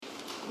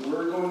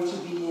We're going to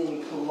be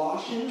in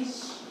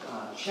Colossians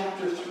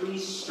chapter 3,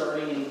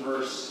 starting in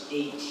verse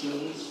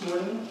 18 this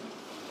morning.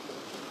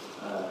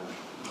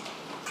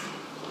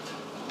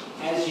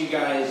 As you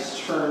guys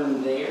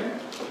turn there,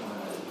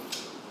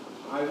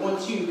 I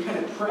want to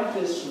kind of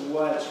preface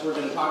what we're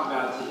going to talk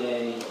about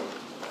today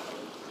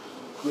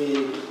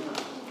with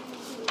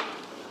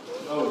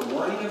a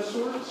warning of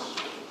sorts.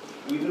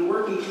 We've been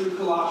working through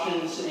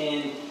Colossians,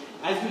 and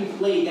as we've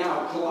laid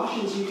out,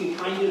 Colossians you can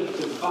kind of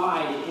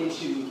divide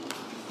into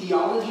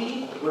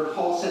theology, where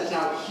Paul sets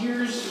out,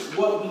 here's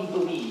what we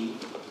believe,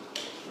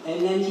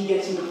 and then he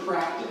gets into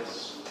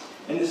practice.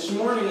 And this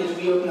morning, as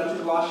we open up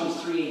to Colossians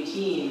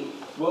 3:18,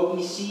 what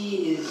we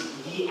see is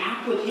the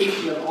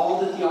application of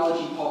all the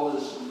theology Paul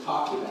has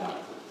talked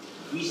about.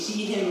 We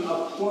see him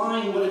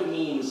applying what it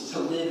means to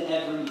live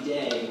every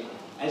day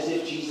as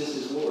if Jesus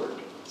is Lord.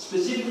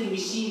 Specifically, we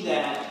see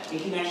that in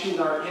connection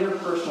with our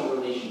interpersonal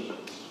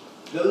relationships.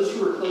 Those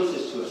who are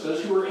closest to us,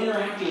 those who we're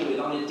interacting with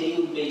on a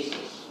daily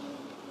basis.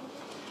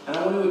 And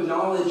I want to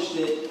acknowledge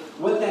that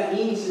what that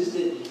means is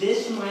that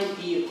this might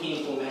be a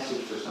painful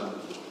message for some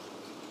of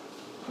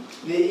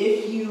you. That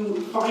if you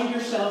find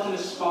yourself in a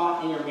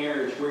spot in your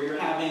marriage where you're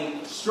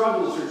having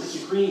struggles or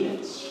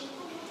disagreements,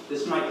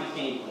 this might be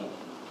painful.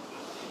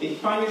 If you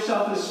find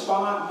yourself in a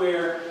spot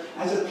where,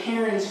 as a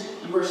parent,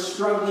 you are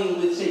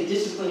struggling with, say,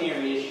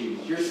 disciplinary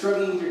issues, you're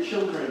struggling with your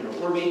children,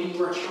 or maybe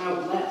you are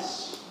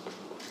childless,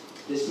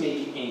 this may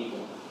be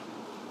painful.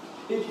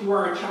 If you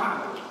are a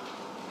child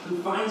who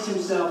finds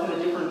himself in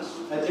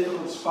a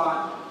difficult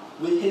spot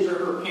with his or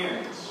her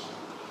parents,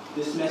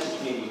 this message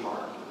may be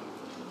hard.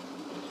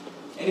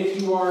 And if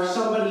you are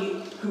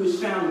somebody who has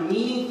found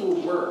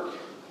meaningful work,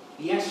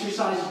 the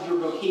exercise of your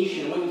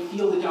vocation, what you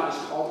feel that God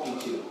has called you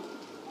to,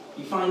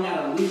 you find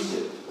that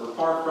elusive or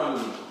far from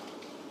you,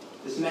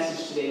 this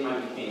message today might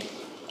be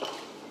painful.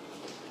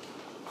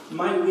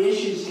 My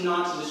wish is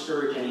not to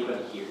discourage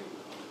anybody here,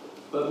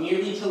 but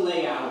merely to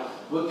lay out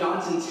what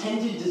God's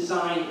intended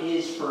design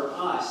is for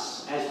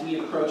us as we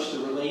approach the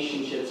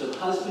relationships of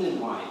husband and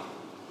wife,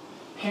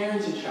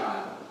 parent and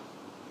child,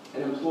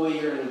 and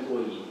employer and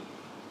employee.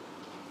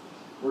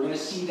 We're going to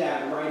see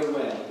that right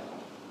away.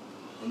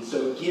 And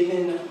so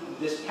given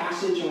this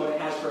passage and what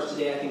it has for us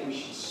today, I think we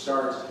should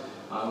start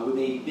with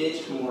a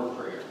bit more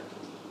prayer.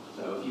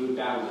 So if you would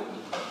bow with me.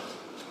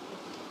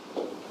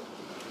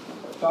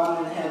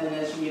 Father in heaven,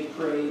 as we have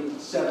prayed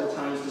several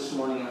times this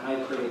morning, and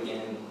I pray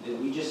again, that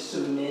we just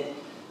submit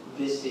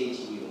this day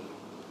to you.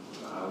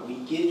 We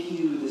give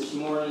you this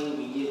morning,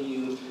 we give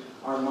you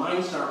our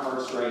minds and our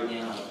hearts right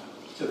now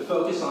to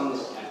focus on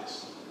this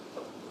text.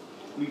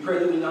 We pray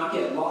that we not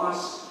get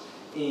lost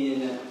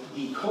in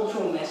the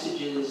cultural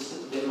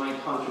messages that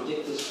might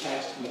contradict this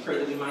text. We pray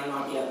that we might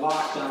not get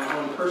locked in our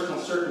own personal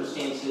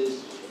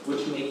circumstances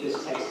which make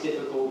this text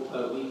difficult,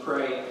 but we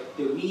pray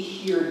that we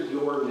hear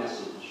your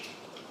message.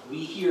 We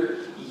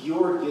hear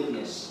your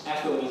goodness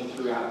echoing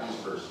throughout these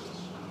verses.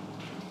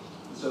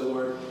 And so,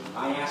 Lord,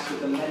 I ask that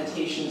the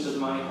meditations of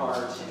my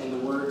heart and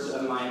the words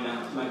of my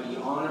mouth might be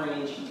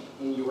honoring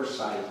in your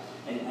sight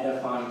and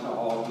edifying to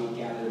all who have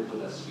gathered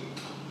with us here.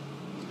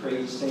 We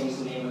pray these things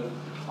in the name of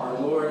our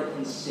Lord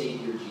and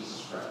Savior,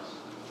 Jesus Christ.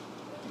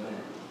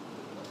 Amen.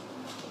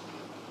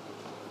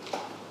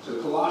 So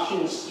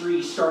Colossians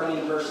 3, starting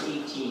in verse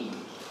 18.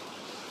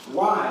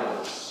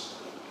 Wives,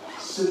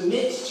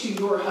 submit to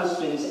your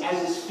husbands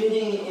as is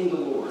fitting in the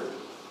Lord.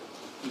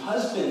 And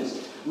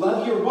husbands,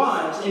 love your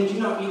wives and do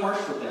not be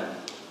harsh with them.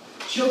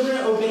 Children,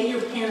 obey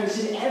your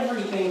parents in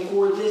everything,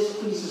 for this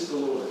pleases the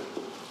Lord.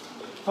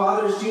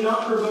 Fathers, do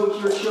not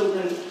provoke your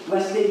children,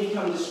 lest they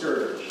become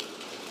discouraged.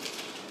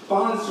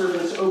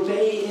 Bondservants,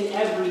 obey in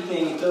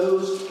everything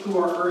those who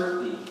are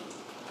earthly,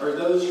 or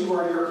those who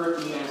are your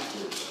earthly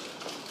masters.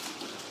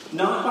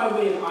 Not by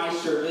way of eye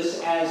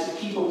service as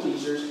people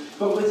pleasers,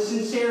 but with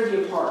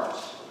sincerity of heart,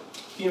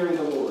 fearing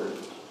the Lord.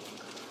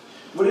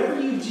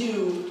 Whatever you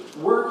do,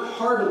 work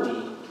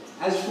heartily,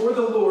 as for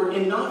the Lord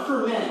and not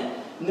for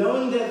men,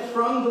 knowing that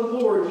from the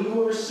Lord you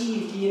will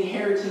receive the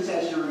inheritance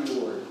as your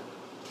reward.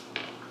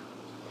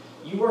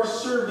 You are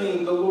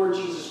serving the Lord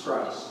Jesus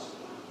Christ.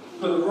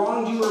 For the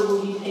wrongdoer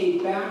will be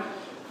paid back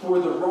for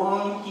the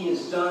wrong he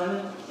has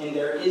done, and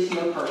there is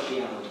no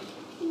partiality.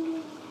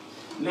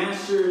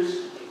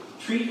 Masters,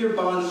 treat your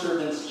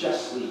bondservants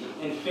justly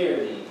and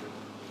fairly,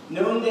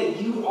 knowing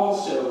that you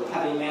also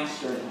have a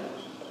master in heaven.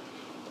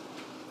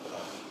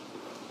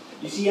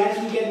 You see, as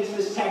we get into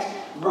this text,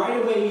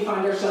 right away we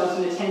find ourselves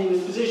in a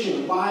tenuous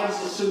position. Wives,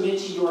 submit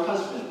to your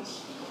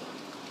husbands.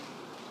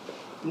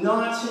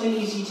 Not an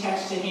easy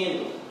text to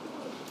handle.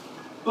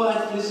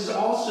 But this is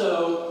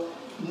also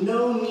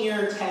no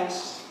mere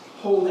text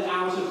pulled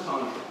out of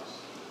context.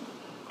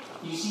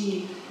 You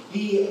see,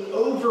 the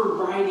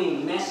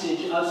overriding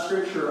message of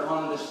Scripture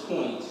on this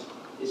point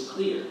is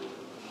clear.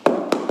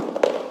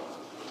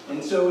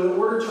 And so in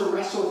order to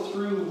wrestle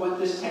through what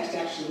this text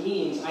actually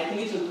means, I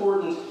think it's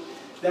important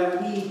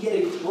that we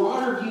get a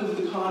broader view of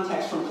the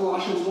context from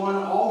Colossians 1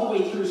 all the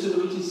way through so that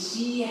we can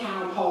see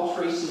how Paul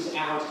traces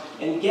out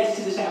and gets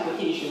to this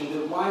application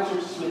that wives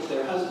are to submit to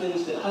their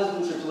husbands, that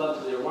husbands are to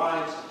love to their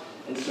wives,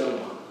 and so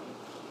on.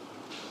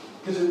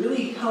 Because it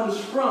really comes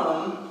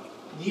from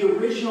the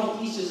original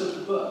thesis of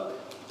the book,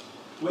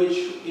 which,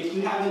 if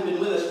you haven't been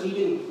with us, we've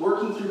been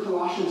working through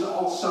Colossians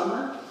all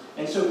summer.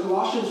 And so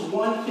Colossians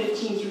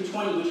 1:15 through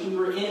 20, which we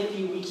were in a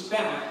few weeks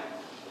back,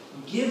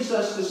 gives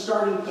us the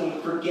starting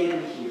point for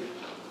getting here,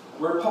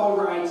 where Paul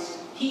writes,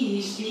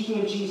 "He,"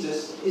 speaking of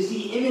Jesus, "is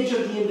the image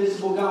of the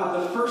invisible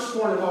God, the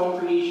firstborn of all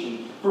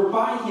creation. For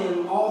by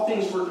him all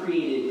things were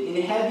created,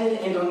 in heaven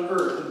and on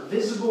earth,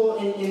 visible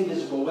and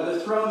invisible, whether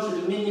thrones or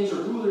dominions or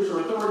rulers or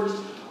authorities,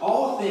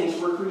 all things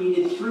were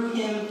created through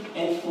him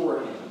and for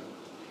him.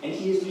 And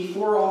he is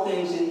before all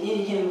things, and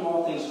in him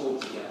all things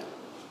hold together."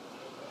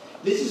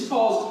 This is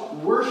Paul's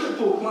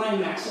worshipful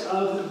climax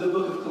of the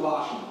book of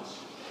Colossians.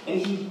 And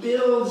he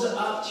builds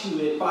up to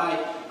it by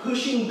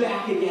pushing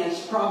back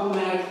against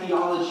problematic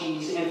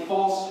theologies and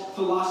false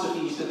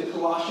philosophies that the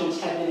Colossians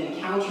had been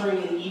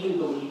encountering and even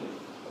believing.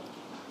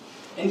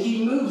 And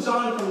he moves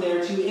on from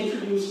there to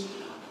introduce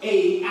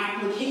an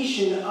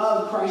application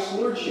of Christ's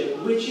lordship,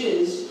 which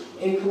is,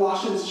 in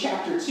Colossians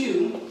chapter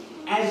 2,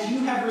 "As you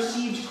have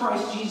received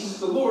Christ Jesus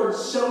the Lord,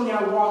 so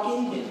now walk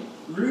in him,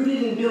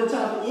 rooted and built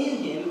up in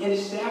him, and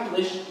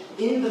established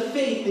in the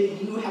faith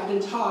that you have been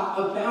taught,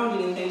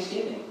 abounding in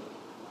thanksgiving."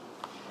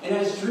 And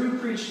as Drew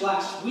preached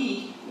last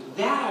week,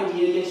 that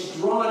idea gets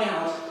drawn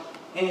out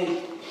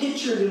and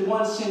pictured in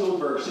one single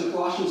verse in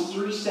Colossians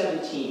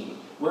 3:17,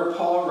 where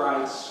Paul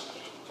writes,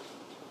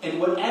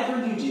 "And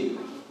whatever you do,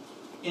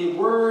 in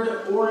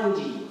word or in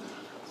deed,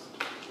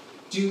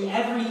 do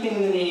everything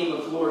in the name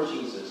of Lord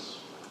Jesus,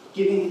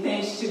 giving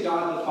thanks to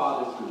God the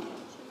Father through him."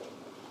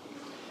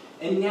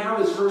 And now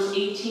as verse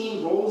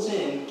 18 rolls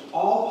in,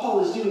 all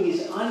Paul is doing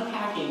is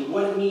unpacking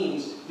what it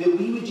means that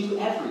we would do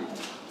everything.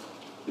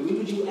 That we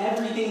would do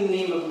everything in the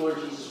name of Lord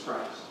Jesus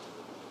Christ.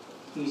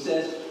 And he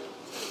says,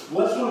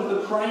 what's one of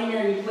the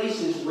primary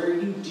places where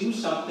you do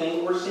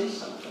something or say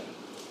something?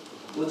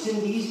 Well, it's in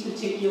these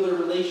particular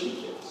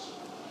relationships.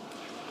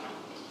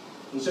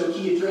 And so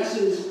he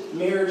addresses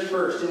marriage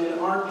first. And in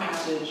our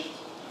passage,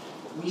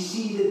 we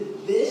see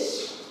that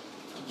this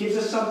gives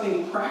us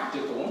something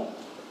practical,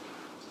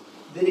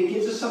 that it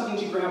gives us something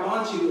to grab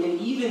onto,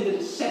 and even that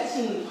it sets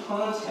in the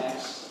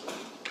context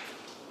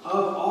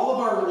of all of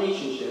our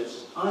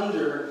relationships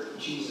under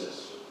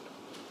Jesus.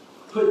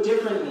 Put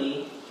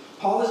differently,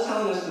 Paul is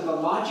telling us that the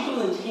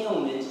logical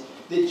entailment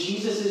that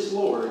Jesus is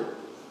Lord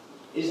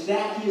is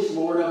that he is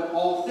Lord of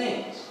all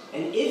things.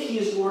 And if he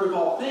is Lord of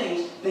all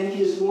things, then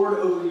he is Lord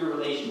over your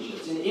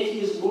relationships. And if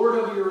he is Lord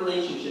over your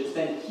relationships,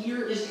 then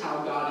here is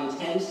how God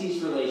intends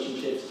these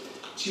relationships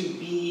to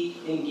be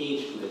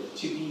engaged with,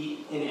 to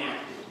be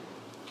enacted.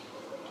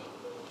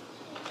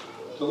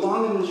 The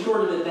long and the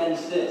short of it then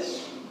is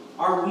this.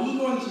 Are we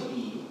going to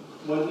be,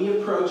 when we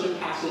approach a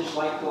passage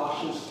like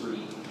Colossians 3,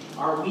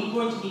 are we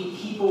going to be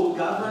people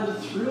governed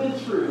through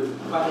and through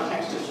by the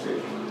text of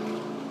Scripture?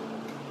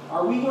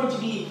 Are we going to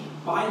be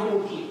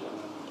Bible people?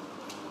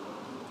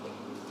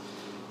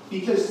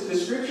 Because the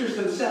Scriptures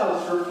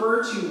themselves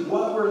refer to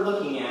what we're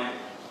looking at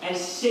as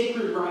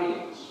sacred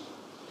writings,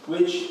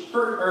 which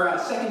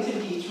 2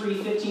 Timothy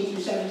 3:15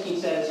 through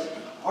 17 says,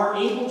 "Are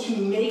able to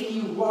make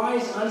you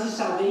wise unto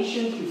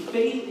salvation through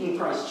faith in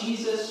Christ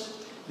Jesus,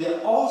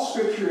 that all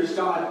Scripture is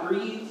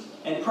God-breathed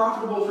and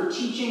profitable for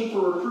teaching,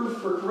 for reproof,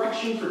 for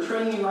correction, for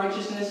training in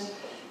righteousness,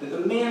 that the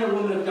man or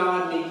woman of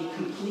God may be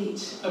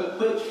complete,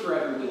 equipped for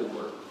every good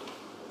work."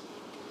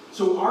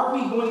 So are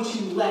we going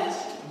to let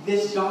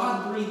this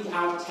God-breathed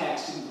out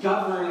text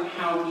govern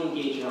how we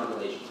engage in our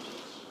relationships?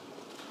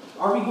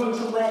 Are we going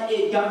to let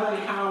it govern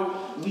how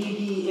we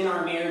be in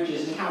our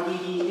marriages and how we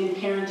be in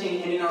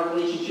parenting and in our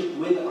relationship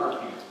with our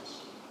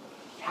parents?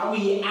 How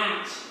we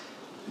act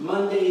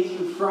Monday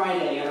through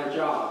Friday at our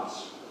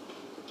jobs?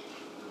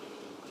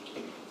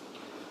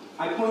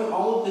 I point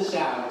all of this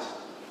out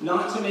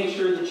not to make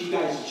sure that you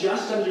guys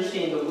just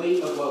understand the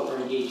weight of what we're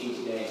engaging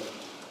today,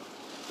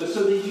 but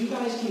so that you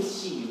guys can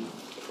see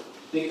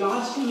that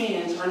God's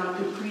commands are not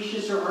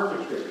capricious or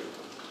arbitrary.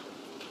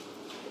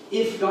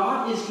 If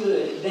God is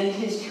good, then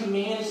his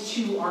commands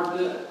too are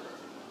good.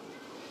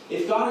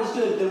 If God is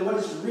good, then what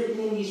is written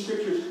in these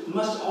Scriptures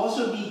must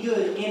also be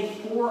good and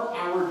for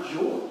our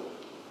joy.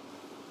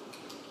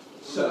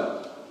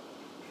 So,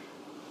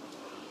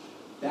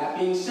 that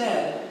being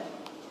said,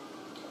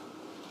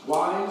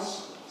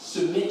 wives,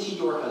 submit to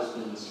your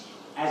husbands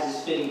as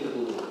is fitting to the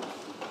Lord.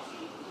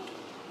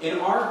 In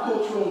our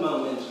cultural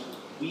moment,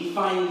 we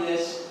find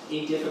this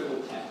a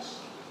difficult text,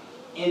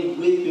 and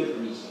with good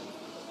reason.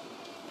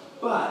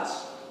 But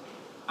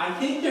I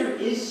think there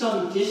is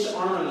some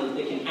disarmament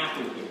that can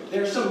happen here.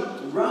 There are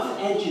some rough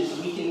edges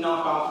we can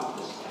knock off of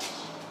this text.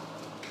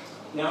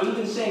 Now,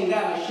 even saying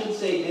that, I should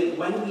say that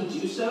when we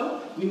do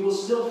so, we will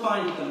still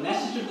find that the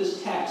message of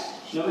this text,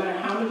 no matter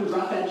how many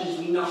rough edges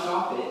we knock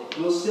off it,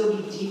 will still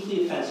be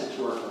deeply offensive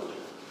to our culture.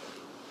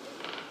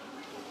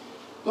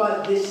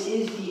 but this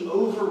is the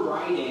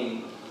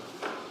overriding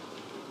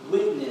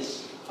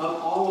witness of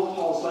all of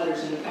Paul's letters,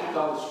 and in fact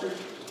all of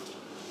Scripture.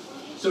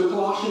 So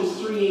Colossians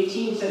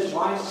 3:18 says,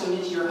 "Wives,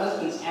 submit to your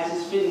husbands as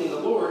is fitting in the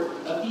Lord."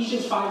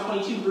 Ephesians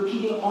 5:22,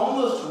 repeating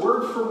almost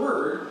word for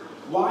word,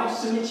 "Wives,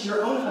 submit to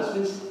your own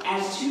husbands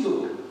as to the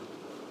Lord."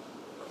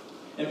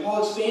 And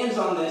Paul expands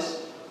on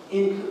this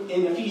in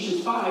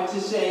Ephesians 5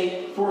 to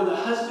say, "For the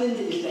husband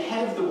is the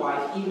head of the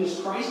wife, even as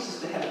Christ is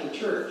the head of the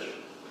church,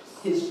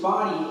 his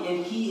body,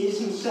 and he is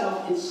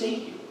himself its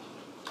Savior."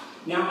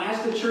 Now,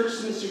 as the church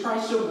submits to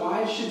Christ, so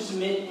wives should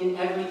submit in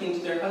everything to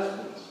their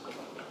husbands.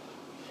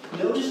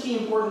 Notice the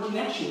important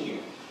connection here.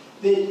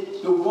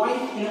 That the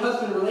wife and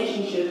husband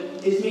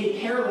relationship is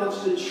made parallel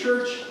to the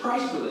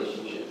church-Christ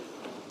relationship.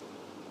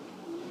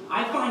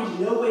 I find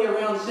no way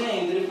around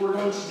saying that if we're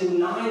going to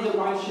deny that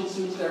wives should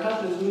submit to their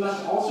husbands, we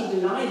must also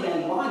deny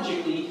then,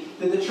 logically,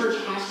 that the church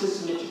has to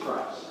submit to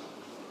Christ.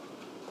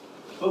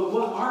 But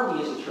what are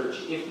we as a church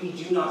if we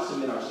do not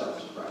submit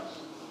ourselves to Christ?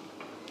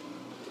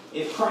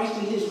 If Christ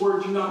and his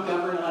word do not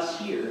govern us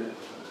here,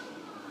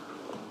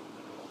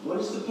 what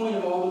is the point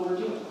of all that we're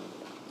doing?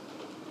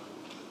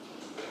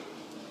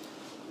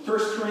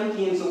 1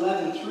 Corinthians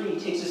 11:3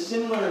 takes a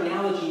similar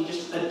analogy and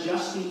just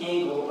adjusts the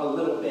angle a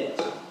little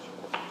bit.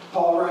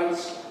 Paul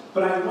writes,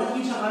 "But I want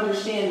you to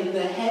understand that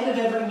the head of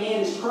every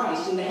man is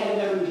Christ, and the head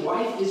of every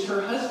wife is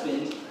her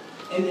husband,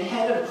 and the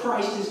head of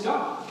Christ is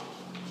God."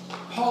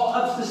 Paul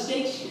ups the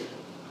stakes here.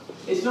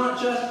 It's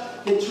not just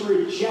that to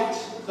reject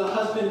the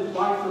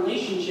husband-wife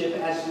relationship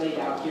as laid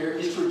out here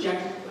is to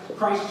reject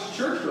Christ's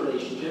church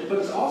relationship, but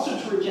it's also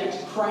to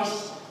reject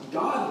Christ's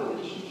God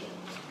relationship.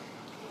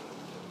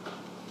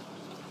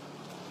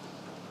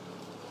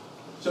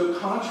 So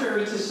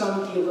contrary to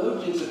some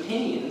theologians'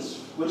 opinions,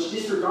 which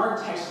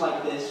disregard texts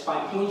like this by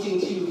pointing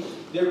to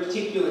their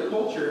particular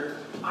culture,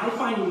 I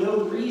find no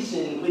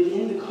reason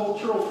within the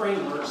cultural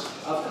frameworks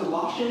of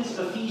Colossians,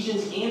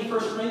 Ephesians, and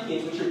 1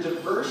 Corinthians, which are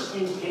diverse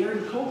and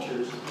varied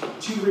cultures,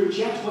 to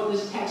reject what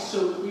this text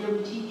so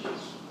clearly teaches.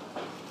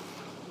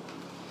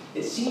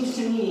 It seems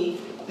to me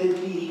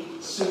that the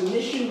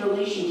submission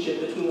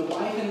relationship between a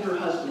wife and her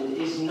husband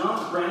is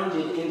not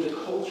grounded in the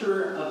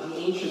culture of the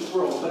ancient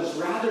world, but is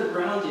rather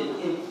grounded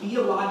in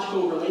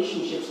theological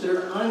relationships that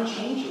are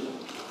unchangeable.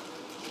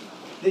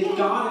 That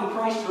God and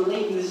Christ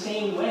relate in the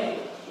same way.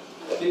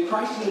 That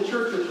Christ and the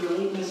church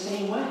relate in the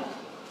same way.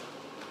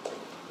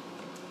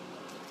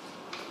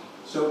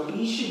 So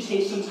we should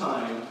take some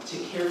time to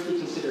carefully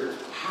consider,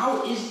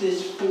 how is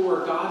this for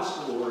God's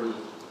glory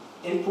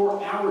and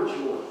for our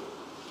joy?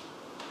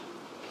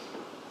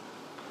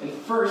 And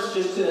first,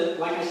 just to,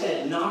 like I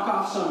said, knock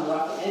off some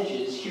rough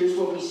edges, here's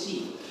what we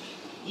see.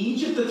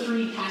 Each of the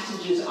three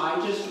passages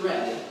I just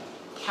read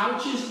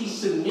couches the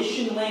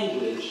submission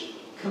language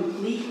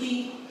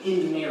completely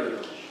in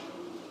marriage.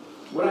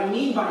 What I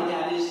mean by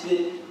that is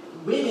that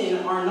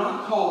women are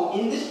not called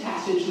in this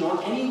passage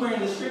nor anywhere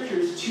in the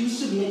scriptures to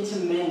submit to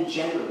men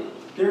generally.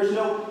 There is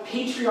no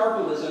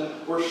patriarchalism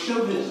or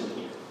chauvinism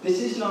here. This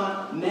is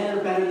not men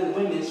are better than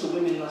women, so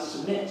women must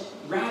submit.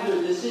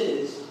 Rather, this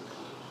is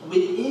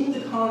within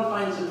the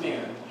confines of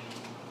marriage,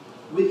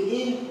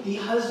 within the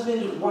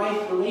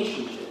husband-wife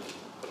relationship,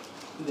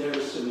 there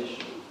is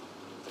submission.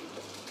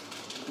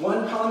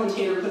 One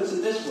commentator puts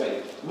it this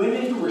way: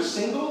 women who were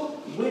single,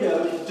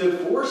 widowed,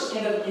 divorced,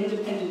 and of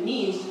independent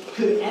means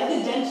could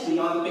evidently,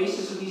 on the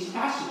basis of these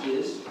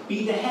passages,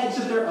 be the heads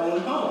of their own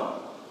home.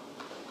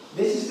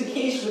 This is the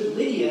case with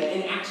Lydia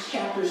in Acts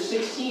chapter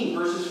 16,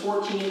 verses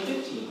 14 and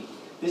 15.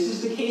 This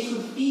is the case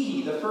with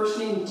Phoebe, the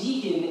first-named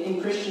deacon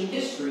in Christian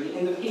history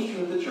and the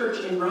patron of the church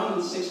in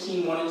Romans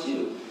 16, 1 and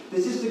 2.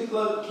 This is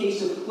the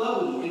case of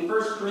Chloe in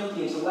 1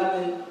 Corinthians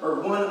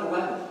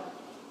 1:11.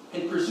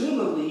 And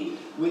presumably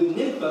with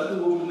Nympha,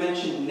 who will be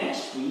mentioned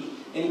next week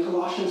in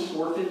Colossians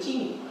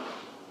 4:15.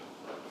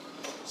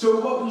 So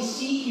what we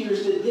see here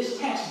is that this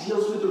text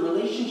deals with the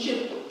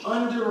relationship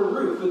under a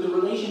roof, with the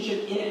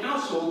relationship in a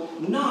household,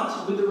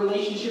 not with the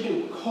relationship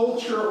in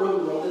culture or the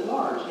world at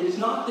large. It is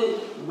not that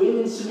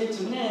women submit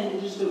to men,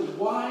 it is that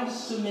wives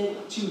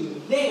submit to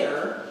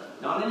their,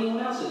 not anyone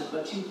else's,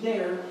 but to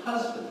their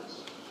husbands.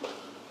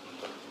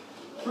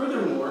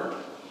 Furthermore,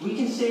 we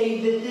can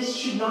say that this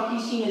should not be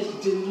seen as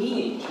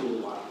demeaning to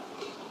a wife.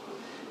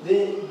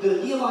 The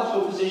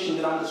theological position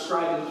that I'm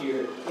describing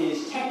here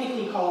is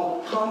technically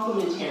called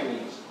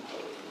complementarianism.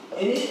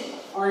 And it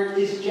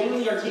is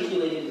generally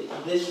articulated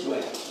this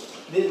way: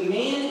 that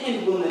man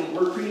and woman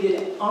were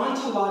created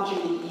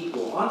ontologically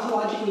equal.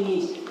 Ontologically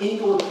means in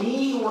your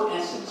being or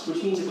essence,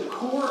 which means at the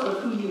core of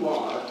who you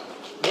are,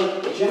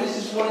 what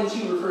Genesis 1 and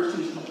 2 refers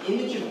to as the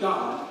image of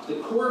God, the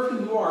core of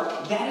who you are,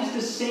 that is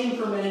the same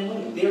for men and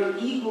women. They are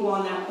equal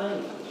on that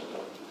plane.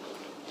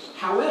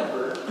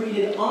 However,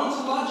 created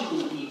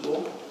ontologically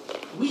equal,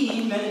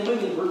 we, men and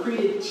women, were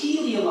created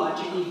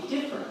teleologically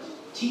different.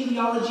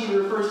 Teleology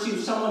refers to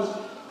someone's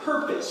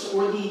purpose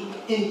or the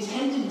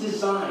intended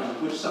design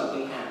which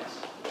something has.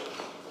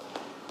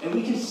 And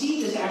we can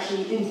see this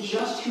actually in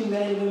just who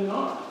men and women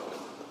are.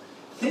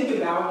 Think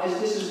about as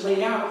this is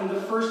laid out in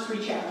the first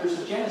 3 chapters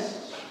of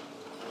Genesis.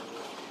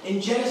 In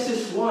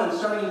Genesis 1,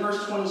 starting in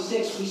verse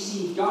 26, we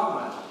see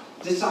God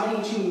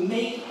deciding to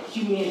make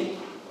humanity.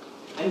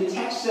 And the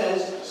text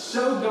says,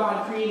 "So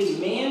God created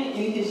man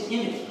in his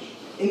image.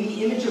 In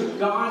the image of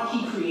God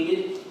he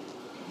created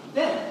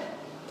them.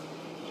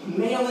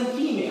 Male and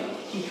female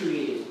he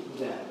created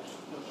them."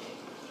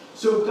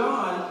 So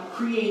God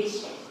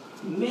creates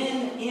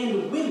men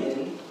and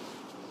women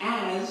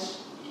as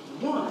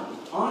one,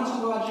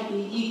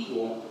 ontologically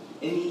equal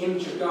in the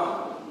image of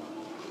God.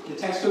 The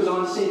text goes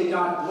on to say that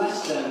God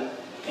blessed them,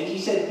 and he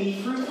said, "Be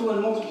fruitful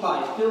and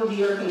multiply, fill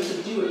the earth and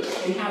subdue it,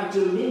 and have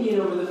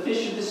dominion over the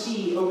fish of the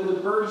sea, over the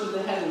birds of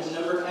the heavens, and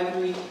over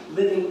every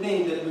living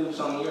thing that moves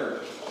on the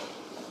earth."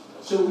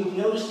 So we've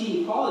noticed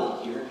the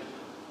equality here,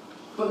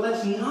 but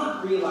let's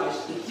not realize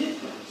the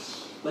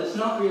difference. Let's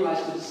not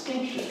realize the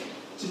distinction.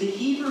 To the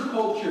Hebrew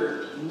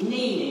culture,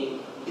 naming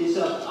is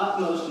of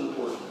utmost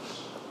importance.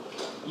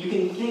 You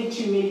can think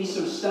to maybe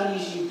some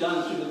studies you've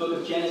done through the book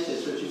of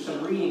Genesis or to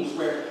some readings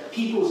where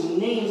people's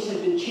names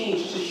have been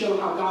changed to show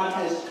how God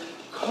has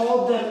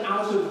called them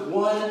out of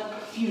one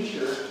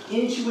future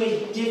into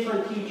a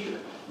different future.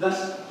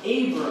 Thus,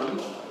 Abram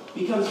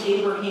becomes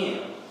Abraham.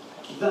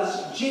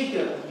 Thus,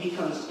 Jacob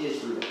becomes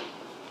Israel.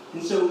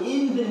 And so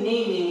in the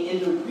naming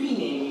and the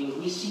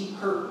renaming, we see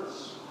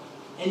purpose.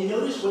 And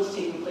notice what's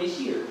taking place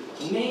here.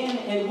 Man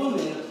and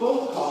woman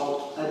both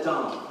called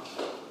Adam.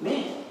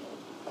 Man.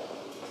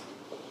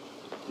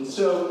 And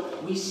so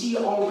we see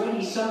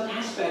already some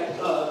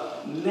aspect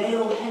of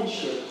male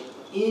headship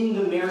in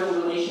the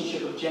marital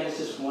relationship of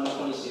Genesis 1,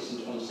 26,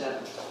 and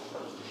 27.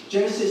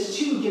 Genesis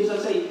 2 gives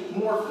us a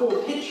more full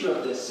picture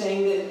of this,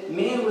 saying that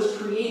man was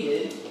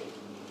created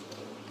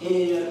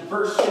in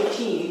verse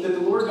 15, that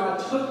the Lord God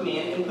took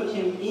man and put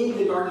him in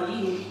the Garden of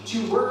Eden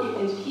to work it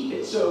and to keep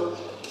it. So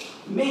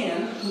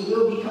man, who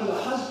will become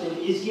the husband,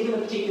 is given a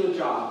particular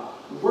job: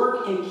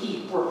 work and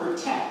keep or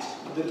protect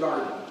the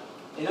garden.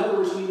 In other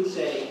words, we would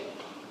say,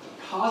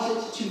 cause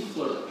it to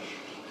flourish.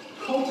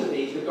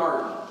 Cultivate the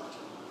garden.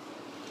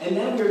 And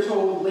then we are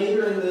told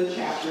later in the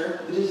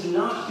chapter that it is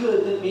not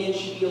good that man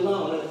should be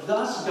alone.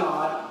 Thus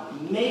God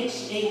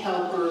makes a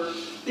helper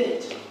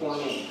fit for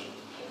man.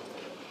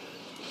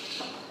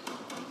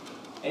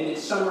 And it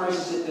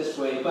summarizes it this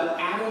way: "But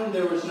Adam,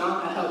 there was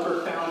not a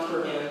helper found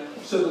for him.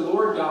 So the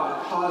Lord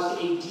God caused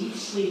a deep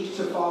sleep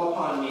to fall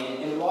upon man,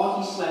 and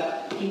while he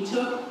slept, he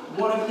took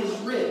one of his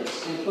ribs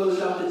and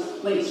closed up its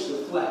place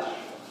with flesh."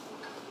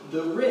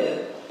 The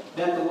rib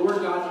that the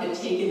Lord God had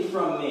taken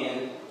from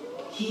man,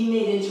 he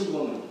made into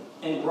woman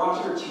and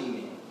brought her to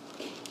man.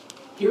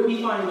 Here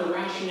we find the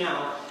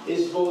rationale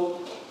is both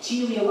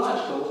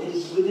teleological, it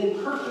is within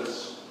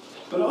purpose,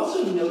 but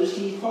also notice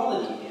the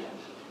equality again.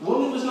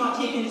 Woman was not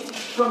taken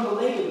from the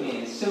leg of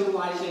man,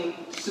 symbolizing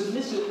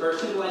subversion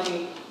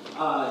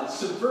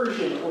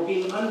or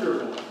being under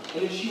one.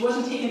 And she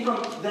wasn't taken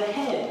from the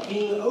head,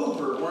 being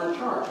over or in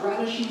charge.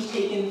 Rather, she was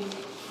taken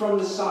from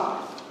the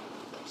side,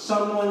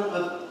 someone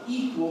of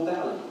equal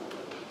value.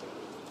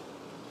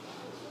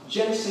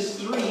 Genesis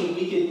 3,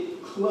 we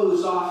could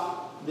close off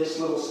this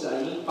little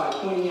study by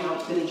pointing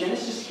out that in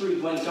Genesis 3,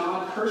 when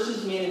God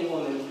curses man and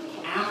woman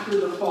after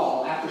the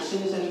fall, after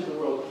sin has entered the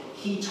world,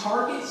 he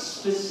targets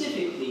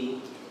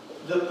specifically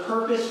the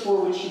purpose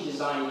for which he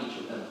designed each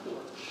of them for.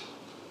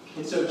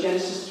 And so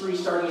Genesis 3,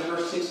 starting in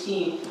verse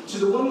 16, "To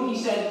the woman he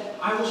said,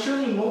 I will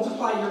surely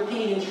multiply your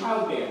pain in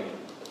childbearing.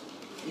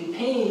 In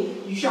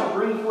pain you shall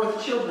bring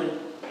forth children.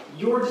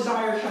 Your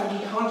desire shall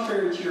be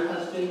contrary to your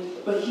husband,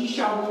 but he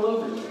shall rule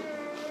over you."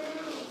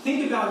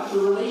 Think about the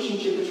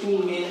relationship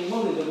between man and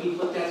woman that we've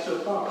looked at so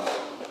far.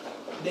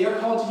 They are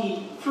called to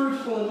be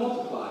fruitful and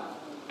multiply.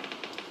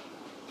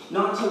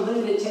 Not to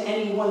limit it to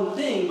any one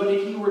thing, but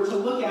if you were to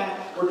look at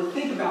or to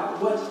think about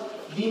what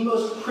the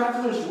most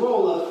prevalent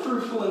role of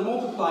fruitful and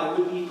multiply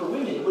would be for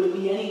women, would it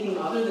be anything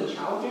other than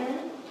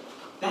childbearing?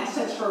 That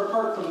sets her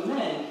apart from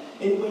men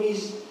in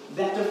ways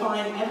that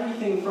define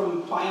everything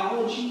from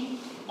biology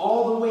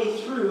all the way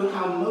through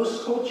how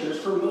most cultures,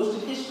 for most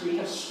of history,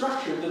 have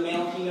structured the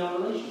male-female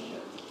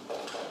relationship.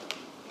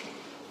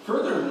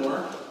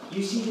 Furthermore,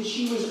 you see that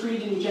she was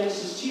created in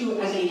Genesis 2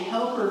 as a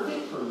helper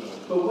fit for man.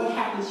 But what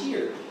happens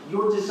here?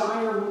 Your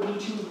desire will be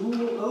to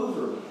rule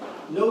over man.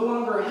 No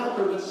longer a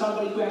helper, but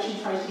somebody who actually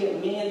tries to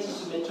get man to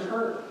submit to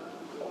her.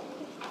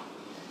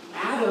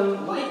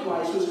 Adam,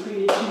 likewise, was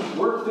created to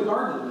work the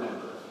garden,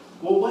 remember.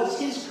 Well, what's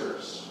his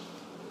curse?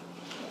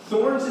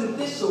 "Thorns and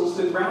thistles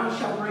the ground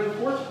shall bring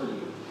forth for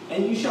you,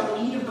 and you shall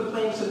eat of the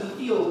plants of the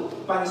field.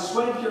 By the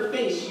sweat of your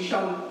face you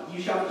shall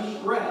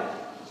eat bread,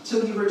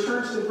 till you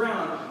return to the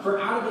ground, for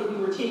out of it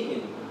you were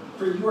taken.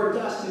 For you are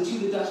dust, and to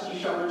the dust you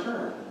shall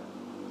return."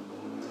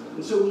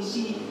 And so we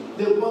see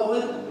that while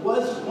it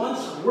was once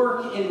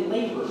work and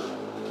labor,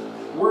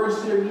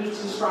 words that are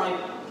used to describe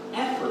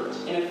effort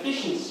and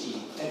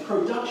efficiency and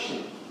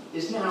production,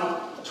 is now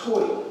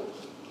toil,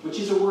 which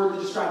is a word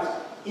that describes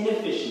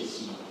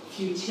inefficiency,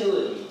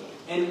 futility,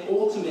 and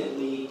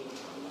ultimately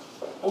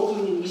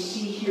we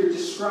see here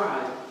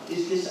described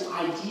is this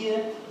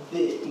idea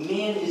that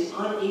man is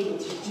unable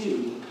to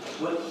do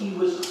what he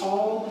was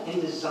called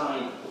and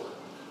designed for.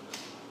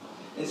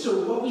 And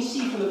so what we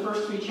see from the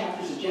first 3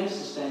 chapters of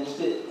Genesis then is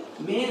that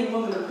man and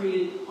woman are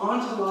created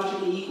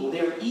ontologically equal.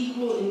 They are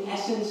equal in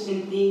essence,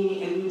 in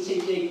being, and we would say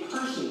today,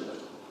 personhood.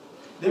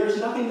 There is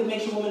nothing that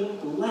makes a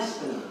woman less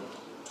than a man.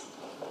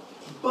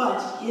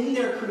 But in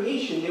their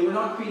creation, they were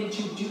not created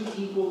to do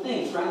equal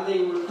things. Rather,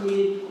 they were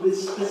created with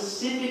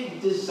specific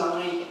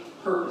design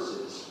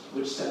purposes,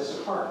 which set us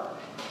apart.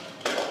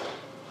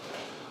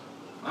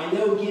 I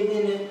know,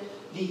 given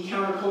the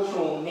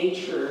countercultural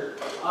nature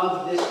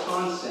of this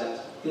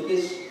concept, that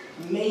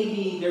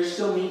there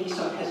still may be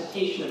some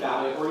hesitation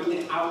about it, or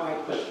even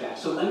outright pushback.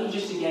 So let me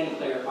just again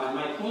clarify.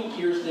 My point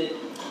here is that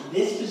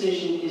this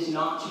position is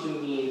not to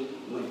demean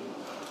women.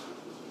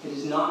 It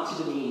is not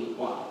to demean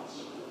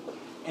wives.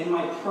 And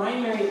my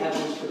primary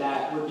evidence for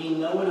that would be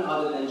no one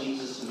other than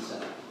Jesus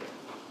himself.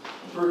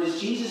 For it is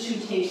Jesus who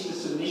takes the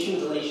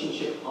submission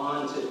relationship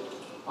on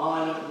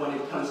when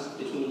it comes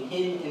between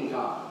him and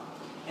God.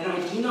 And I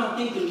do not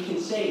think that we can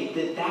say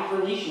that that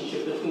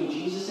relationship between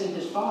Jesus and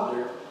his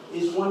Father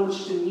is one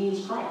which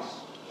demeans Christ.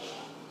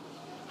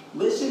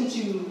 Listen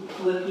to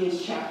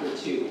Philippians chapter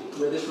 2,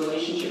 where this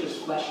relationship is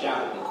fleshed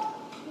out a bit.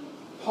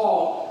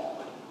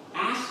 Paul,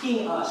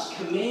 asking us,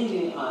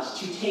 commanding us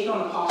to take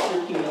on a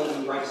posture of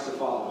humility, writes the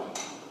following.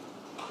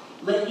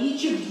 Let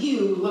each of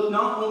you look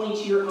not only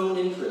to your own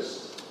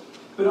interest,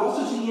 but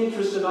also to the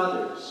interest of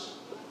others.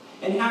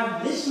 And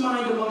have this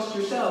mind amongst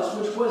yourselves,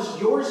 which was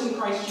yours in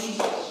Christ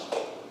Jesus,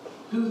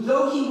 who,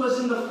 though he was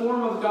in the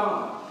form of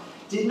God,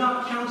 did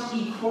not count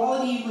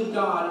equality with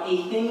God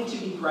a thing to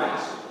be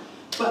grasped,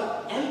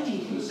 but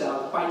emptied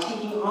himself by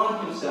taking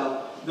on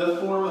himself the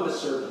form of a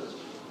servant,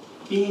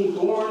 being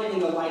born in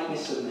the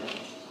likeness of men.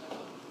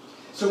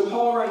 So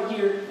Paul right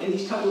here, in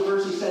these couple of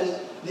verses,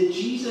 says that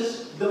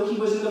Jesus, though he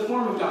was in the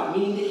form of God,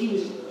 meaning that he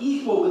was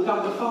equal with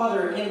God the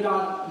Father and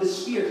God the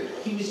Spirit,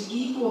 he was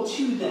equal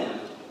to them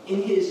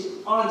in his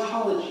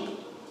ontology,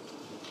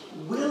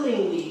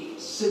 willingly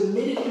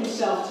submitted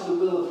himself to the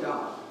will of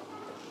God,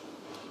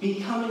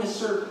 becoming a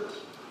servant.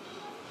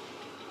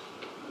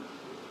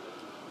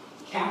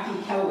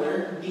 Kathy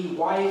Keller, the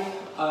wife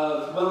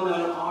of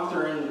well-known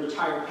author and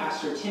retired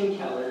pastor Tim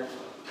Keller,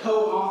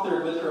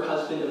 co-authored with her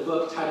husband a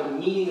book titled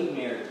Meaning of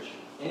Marriage.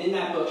 And in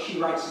that book, she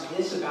writes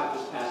this about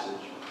this passage.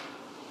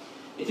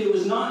 If it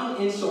was not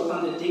an insult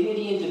on the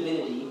dignity and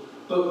divinity,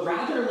 but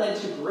rather led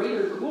to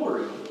greater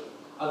glory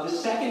of the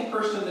second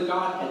person of the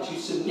Godhead to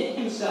submit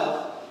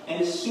himself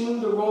and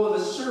assume the role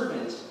of a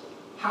servant,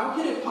 how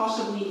could it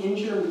possibly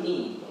injure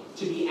me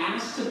to be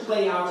asked to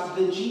play out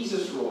the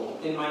Jesus role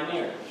in my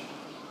marriage?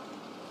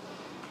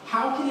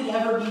 How can it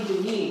ever be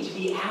demeaning to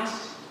be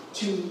asked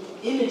to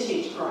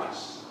imitate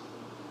Christ?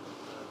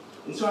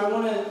 And so I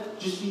want to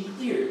just be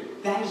clear,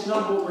 that is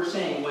not what we're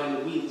saying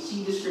when we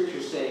see the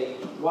scriptures say,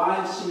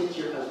 wives, submit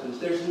to your husbands.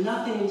 There's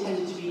nothing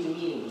intended to be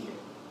demeaning here.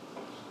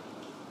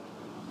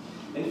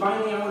 And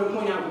finally, I want to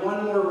point out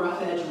one more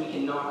rough edge we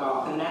can knock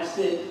off, and that's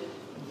that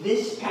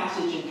this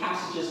passage and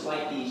passages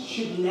like these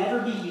should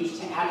never be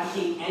used to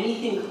advocate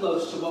anything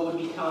close to what would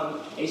become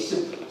a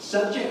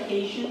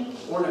subjugation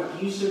or an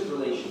abusive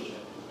relationship.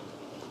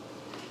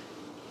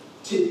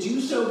 To do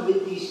so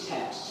with these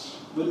texts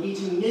would be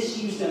to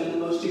misuse them in the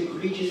most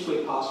egregious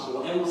way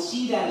possible, and we'll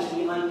see that as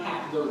we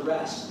unpack the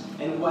rest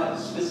and what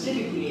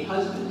specifically a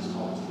husband is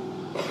called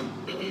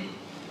to.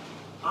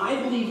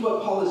 I believe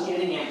what Paul is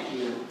getting at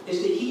here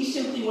is that he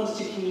simply wants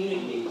to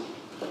communicate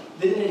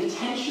that an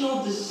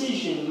intentional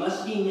decision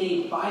must be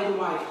made by the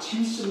wife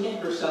to submit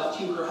herself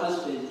to her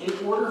husband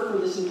in order for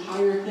this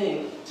entire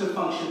thing to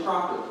function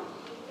properly.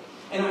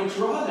 And I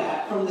draw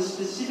that from the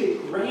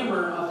specific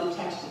grammar of the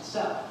text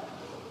itself.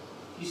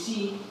 You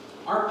see,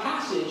 our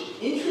passage,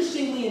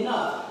 interestingly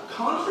enough,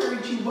 contrary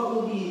to what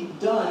will be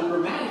done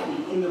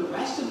grammatically in the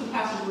rest of the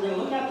passage we're going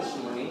to look at this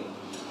morning,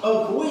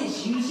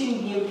 avoids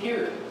using the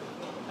imperative.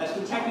 That's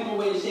the technical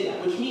way to say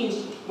that, which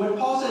means when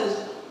Paul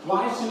says,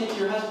 wives, submit to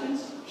your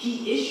husbands,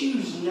 he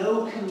issues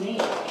no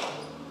command.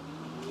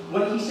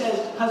 When he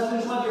says,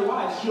 husbands, love your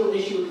wives, he'll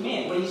issue a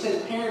command. When he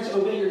says, parents,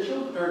 obey your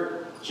children,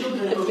 or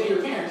children, obey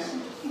your parents,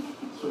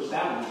 switch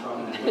that one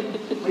from that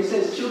way. When he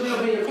says, children,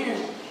 obey your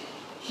parents,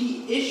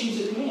 he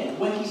issues a command.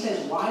 When he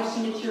says, wives,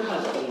 submit to your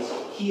husbands,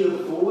 he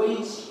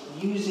avoids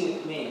using a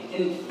command.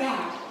 And in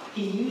fact,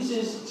 he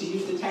uses, to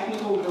use the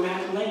technical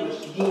grammatical language,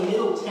 the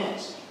middle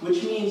tense,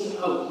 which means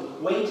a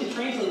way to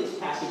translate this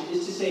passage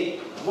is to say,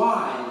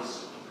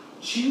 wives,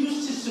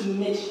 choose to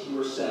submit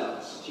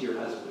yourselves to your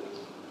husbands.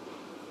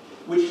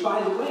 Which,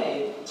 by the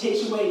way,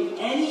 takes away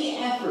any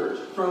effort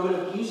from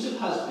an abusive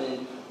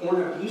husband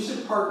or an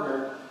abusive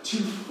partner to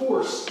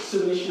force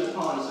submission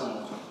upon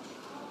someone.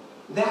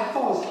 That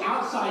falls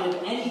outside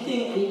of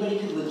anything anybody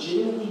could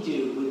legitimately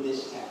do with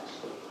this text.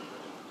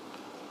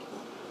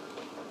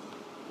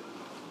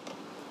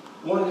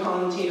 One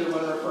commentator,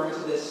 when referring to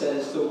this,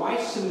 says, the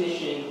wife's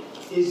submission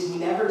is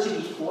never to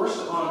be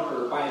forced on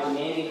her by a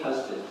demanding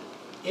husband.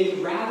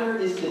 It rather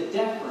is the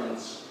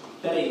deference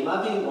that a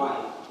loving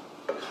wife,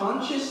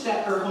 conscious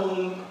that her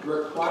home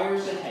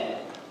requires a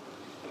head,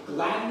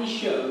 gladly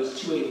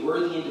shows to a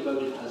worthy and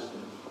devoted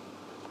husband.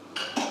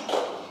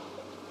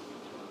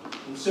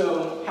 And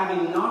so,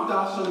 having knocked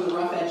off some of the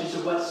rough edges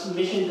of what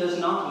submission does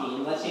not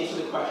mean, let's answer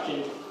the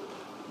question,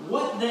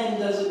 what then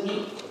does it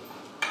mean?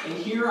 And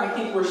here I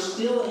think we're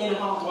still in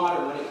hot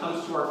water when it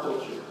comes to our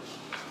culture.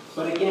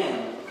 But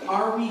again,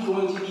 are we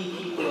going to be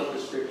people of the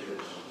Scriptures?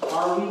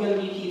 Are we going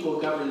to be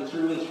people governed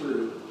through and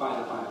through by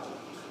the Bible?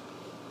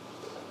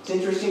 It's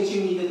interesting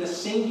to me that the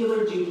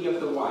singular duty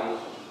of the wife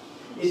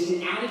is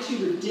an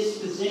attitude or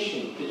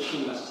disposition that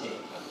she must take.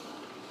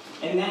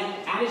 And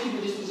that attitude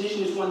or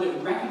disposition is one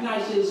that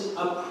recognizes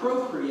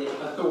appropriate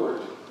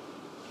authority.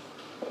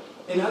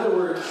 In other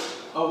words,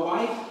 a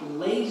wife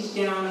lays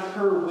down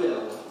her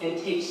will and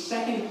takes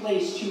second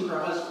place to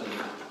her husband,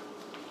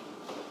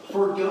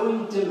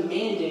 foregoing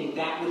demanding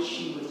that which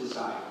she would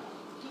desire.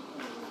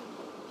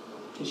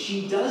 And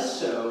she does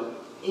so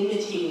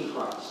imitating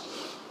Christ.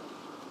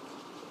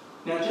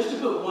 Now, just to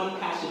put one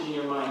passage in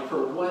your mind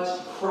for what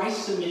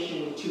Christ's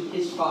submission to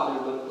his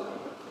Father looked like.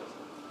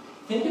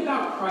 Think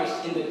about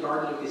Christ in the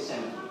Garden of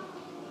Gethsemane.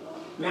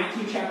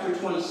 Matthew chapter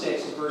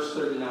 26, verse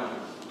 39.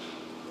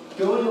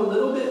 Going a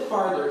little bit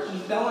farther, he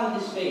fell on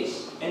his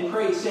face and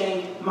prayed,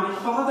 saying, "My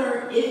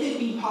Father, if it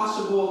be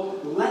possible,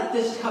 let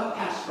this cup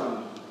pass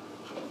from me.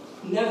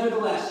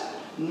 Nevertheless,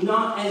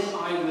 not as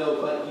I will,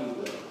 but you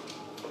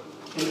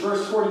will." In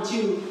verse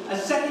 42, a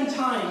second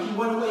time he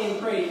went away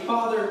and prayed,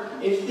 "Father,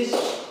 if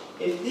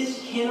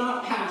this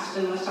cannot pass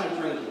unless I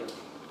drink it,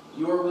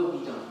 your will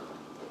be done."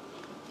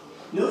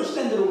 Notice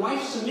then that a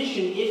wife's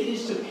submission, if it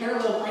is to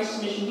parallel Christ's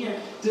submission here,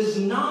 does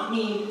not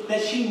mean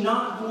that she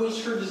not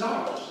voice her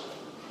desires.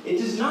 It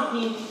does not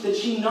mean that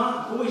she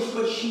not voice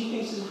what she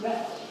thinks is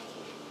best.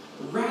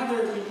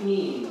 Rather, it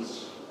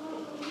means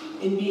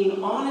in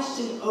being honest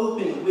and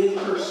open with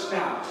her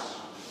spouse,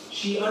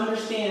 she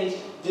understands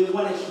that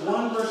when it's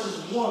 1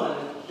 versus 1,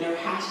 there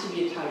has to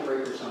be a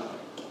tiebreaker somewhere.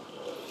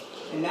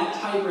 And that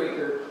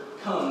tiebreaker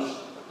comes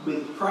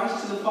with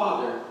Christ to the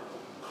Father,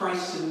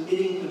 Christ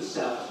submitting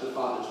himself to the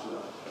Father's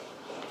will.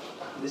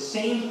 The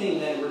same thing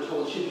that we're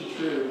told should be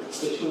true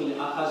between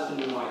a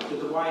husband and wife, that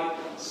the wife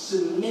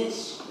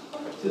submits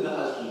to the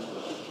husband's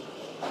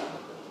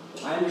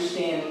will. I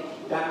understand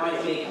that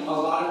might make a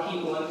lot of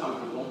people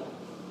uncomfortable,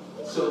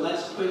 so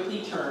let's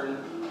quickly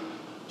turn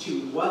to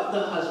what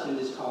the husband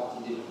is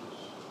called to do.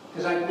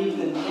 Because I believe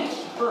the next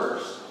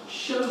verse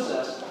shows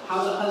us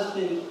how the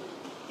husband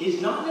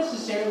is not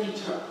necessarily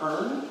to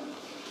earn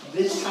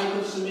this type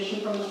of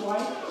submission from his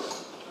wife,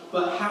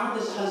 but how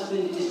this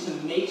husband is to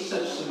make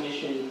such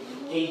submission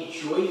a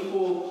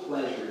joyful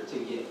pleasure to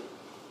give.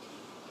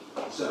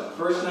 So,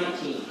 verse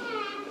 19.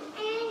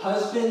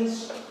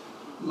 Husbands,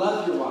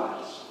 love your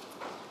wives,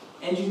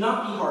 and do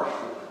not be harsh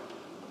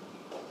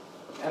with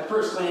them. At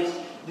first glance,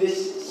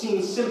 this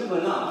seems simple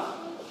enough,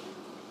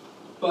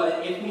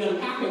 but if we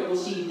unpack it, we'll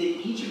see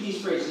that each of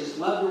these phrases,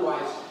 love your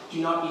wives, do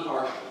not be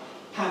harsh,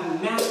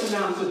 have massive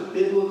amounts of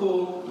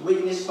biblical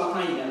witness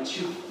behind them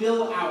to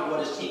fill out what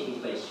is taking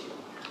place here.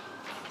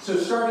 So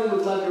starting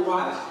with love your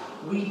wives,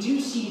 we do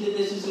see that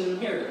this is an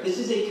imperative. This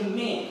is a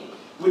command,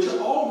 which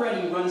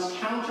already runs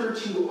counter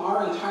to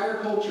our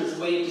entire culture's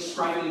way of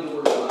describing the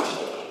word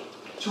love.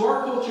 To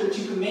our culture,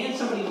 to command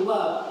somebody to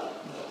love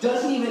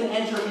doesn't even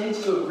enter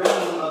into the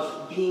realm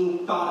of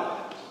being thought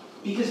about.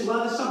 Because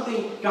love is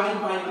something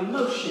guided by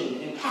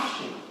emotion and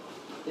passion.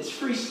 It's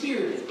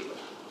free-spirited.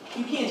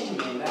 You can't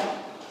command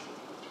that.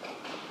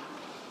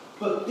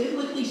 But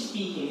biblically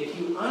speaking, if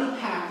you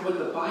unpack what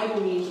the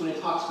Bible means when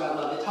it talks about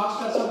love, it talks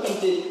about something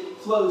that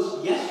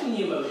flows, yes, from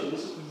the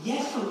emotions,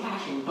 yes, from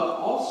passion, but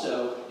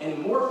also, and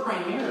more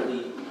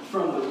primarily,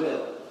 from the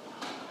will.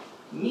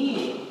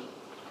 Meaning,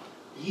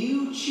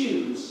 you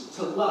choose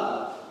to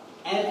love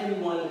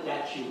everyone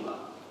that you love.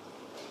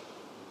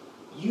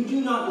 You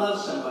do not love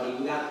somebody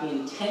without the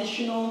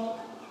intentional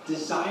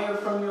desire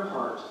from your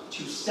heart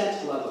to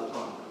set love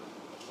upon them.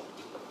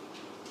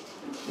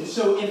 And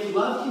so if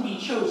love can be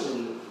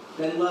chosen,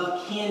 then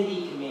love can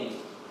be commanded.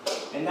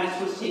 And that's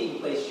what's taking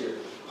place here.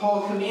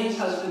 Paul commands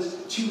husbands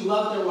to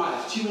love their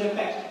wives, to in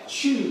effect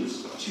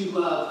choose to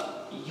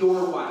love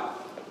your wife.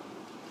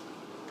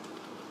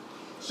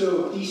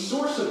 So the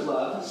source of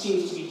love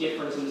seems to be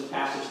different in this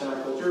passage than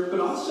our culture, but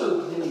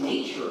also the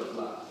nature of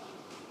love.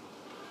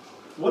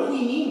 What do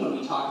we mean when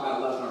we talk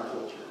about love in our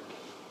culture?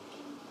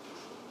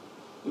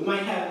 We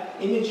might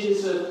have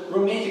images of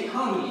romantic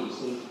comedies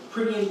and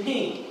Pretty in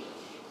Pink.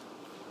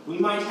 We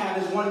might have,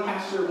 as one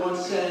pastor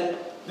once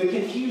said, the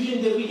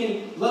confusion that we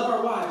can love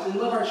our wives and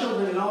love our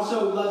children and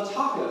also love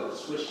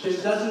tacos, which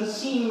just doesn't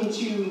seem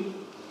to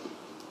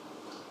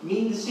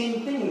mean the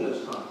same thing in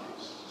those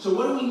contexts. So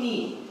what do we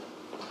mean?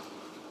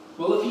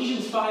 Well,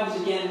 Ephesians 5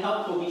 is again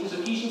helpful because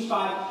Ephesians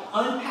 5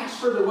 unpacks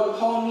further what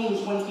Paul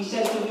means when he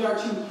says that we are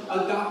to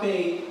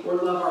agape or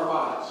love our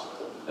wives.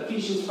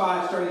 Ephesians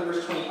 5, starting at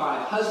verse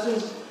 25.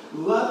 Husbands,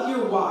 love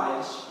your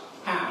wives,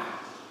 how?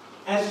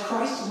 As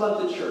Christ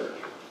loved the church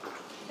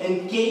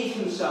and gave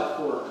himself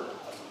for her,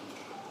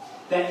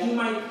 that he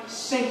might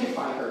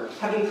sanctify her,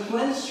 having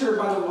cleansed her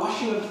by the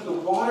washing of the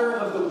water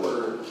of the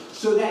word,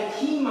 so that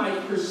he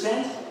might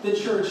present the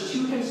church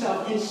to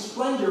himself in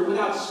splendor,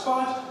 without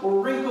spot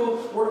or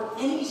wrinkle or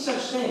any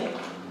such thing,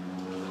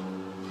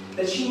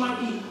 that she might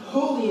be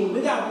holy and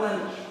without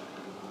blemish.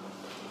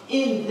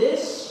 In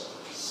this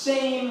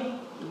same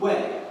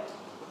way,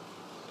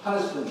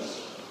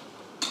 husbands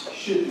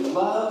should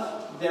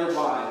love their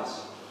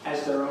wives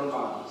as their own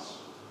bodies.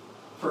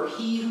 For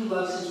he who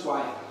loves his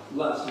wife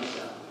loves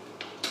himself.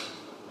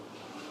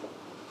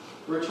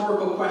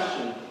 Rhetorical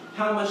question: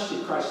 how much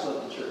did Christ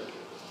love the church?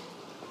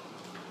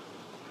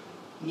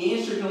 The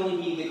answer can only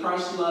be that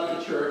Christ loved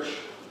the church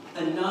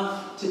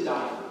enough to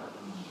die for her.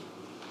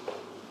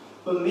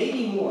 But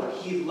maybe more,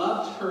 he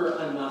loved her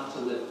enough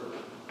to live for her.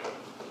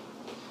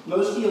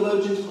 Most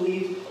theologians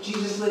believe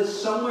Jesus lived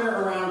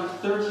somewhere around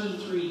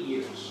 33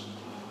 years,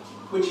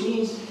 which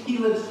means he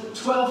lived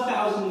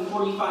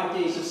 12,045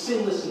 days of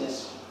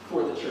sinlessness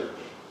for the church,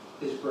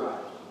 his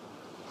bride.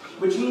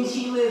 Which means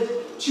he lived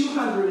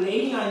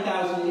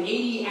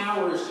 289,080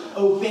 hours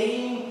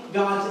obeying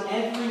God's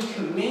every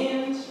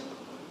command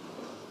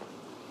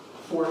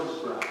for his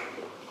bride.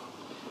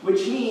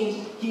 Which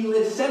means he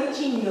lived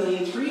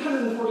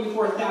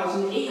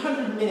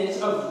 17,344,800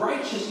 minutes of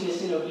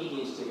righteousness in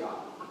obedience to God.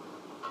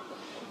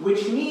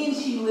 Which means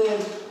he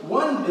lived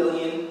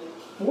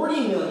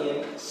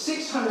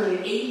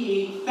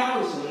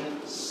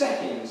 1,040,688,000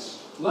 seconds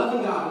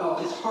loving God with all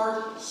his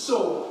heart,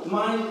 soul,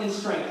 mind, and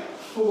strength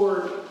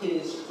for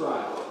his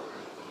bride.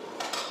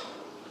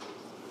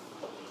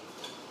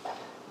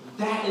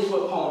 That is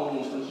what Paul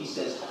means when he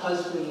says,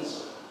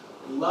 husbands,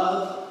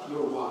 love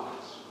your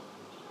wives.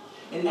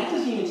 And that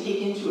doesn't even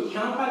take into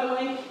account, by the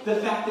way, the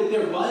fact that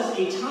there was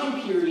a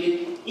time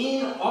period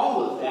in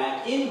all of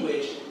that in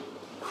which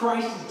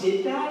Christ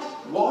did that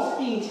whilst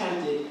being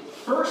tempted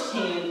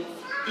firsthand,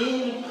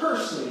 in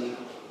person,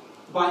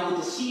 by the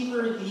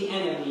deceiver, the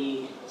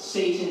enemy,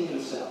 Satan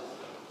himself.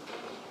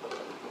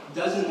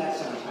 Doesn't that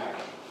sound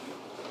tiring?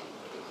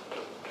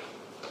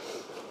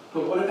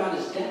 But what about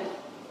his death?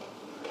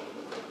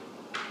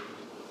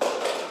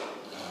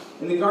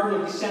 In the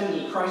Garden of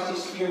Gethsemane, Christ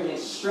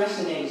experienced stress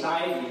and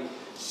anxiety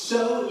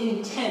so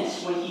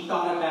intense when he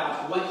thought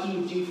about what he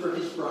would do for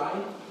his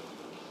bride,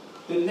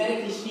 that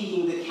medically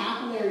speaking, the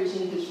capillaries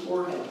in his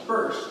forehead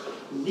burst,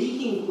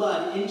 leaking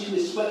blood into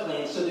his sweat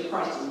glands, so that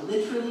Christ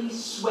literally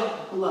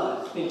sweat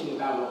blood thinking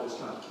about what was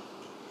coming.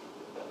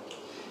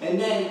 And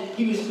then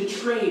he was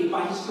betrayed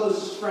by his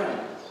closest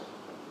friend.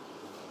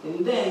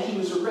 And then he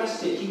was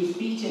arrested, he was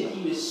beaten,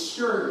 he was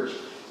scourged,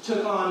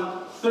 took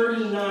on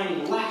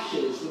 39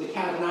 lashes with a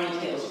cat of nine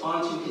tails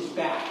onto his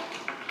back.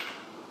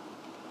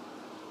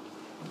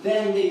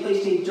 Then they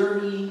placed a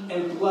dirty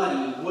and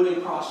bloody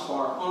wooden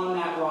crossbar on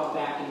that raw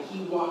back, and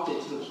he walked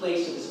it to the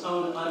place of his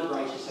own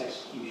unrighteous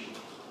execution.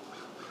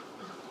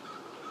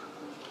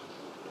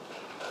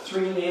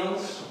 3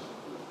 nails,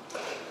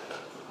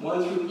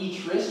 one through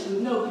each wrist,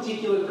 with no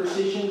particular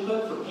precision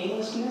put for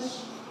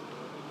painlessness,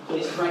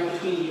 placed right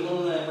between the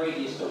ulna and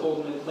radius to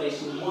hold him in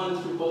place, and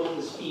one through both of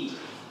his feet.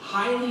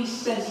 Highly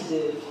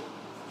sensitive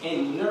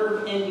and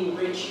nerve-ending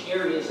rich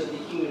areas of the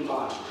human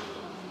body.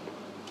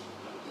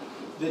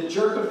 The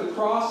jerk of the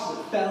cross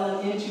that fell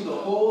into the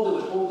hole that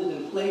would hold it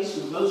in place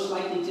was most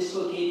likely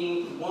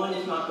dislocating one,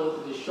 if not both,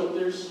 of his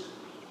shoulders.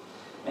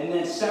 And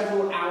then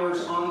several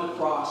hours on the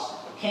cross,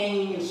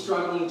 hanging and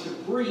struggling to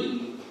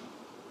breathe,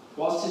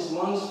 whilst his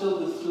lungs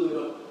filled with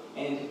fluid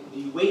and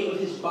the weight of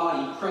his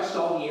body pressed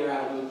all the air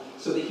out of him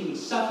so that he would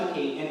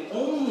suffocate and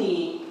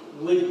only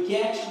would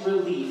get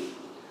relief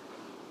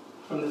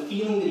from the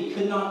feeling that he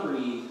could not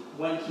breathe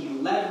when he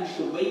leveraged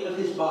the weight of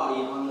his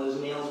body on those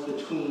nails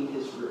between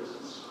his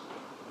wrists.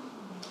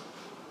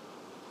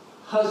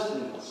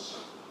 Husbands,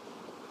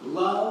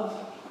 love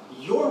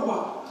your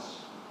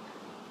wives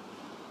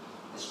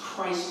as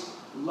Christ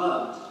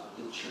loved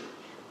the church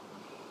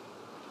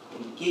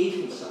and gave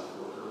himself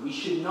for her. We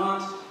should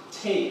not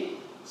take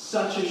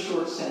such a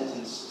short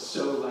sentence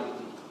so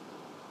lightly.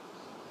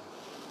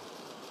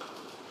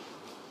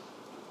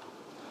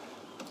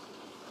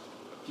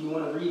 If you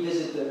want to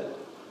revisit the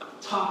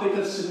topic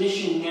of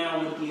submission,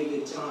 now would be a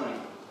good time.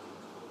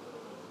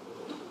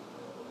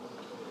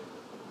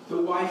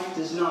 The wife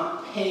does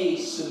not pay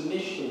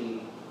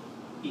submission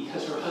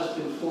because her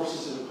husband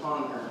forces it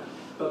upon her,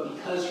 but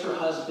because her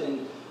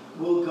husband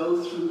will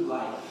go through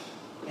life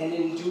and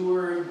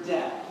endure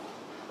death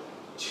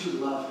to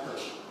love her.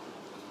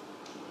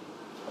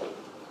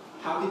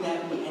 How could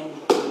that be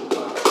anything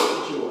but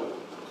joy?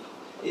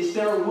 Is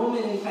there a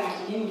woman, in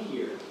fact, in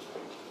here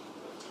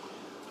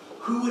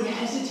who would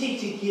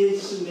hesitate to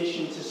give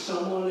submission to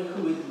someone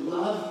who would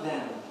love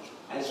them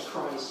as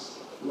Christ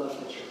loved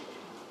the church?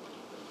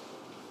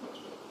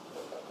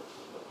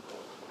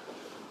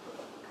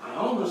 I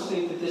almost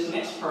think that this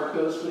next part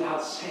goes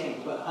without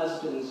saying, but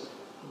husbands,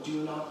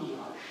 do not be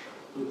harsh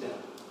with them.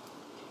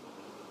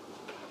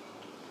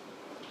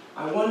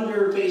 I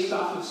wonder, based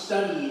off of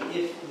study,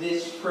 if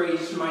this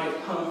phrase might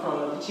have come from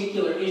a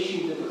particular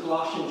issue that the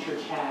Colossian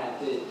church had,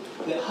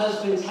 that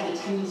husbands had a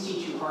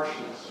tendency to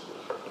harshness.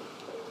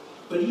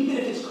 But even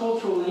if it's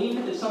cultural, and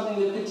even if it's something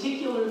that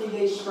particularly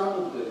they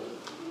struggled with,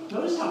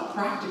 notice how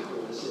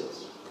practical this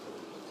is.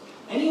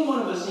 Any one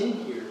of us in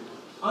here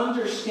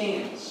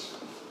understands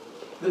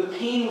the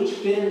pain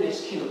which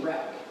bitterness can wreak,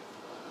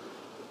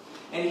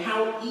 and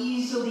how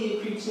easily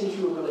it creeps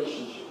into a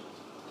relationship.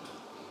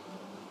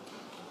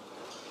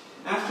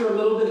 After a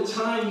little bit of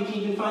time, you can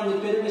even find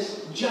that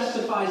bitterness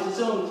justifies its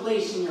own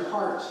place in your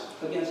heart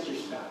against your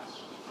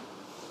spouse.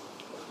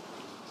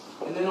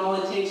 And then all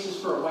it takes is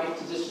for a wife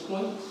to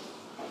disappoint.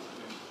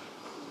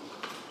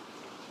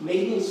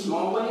 Maybe in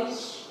small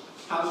ways,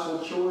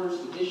 household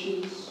chores, the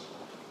dishes,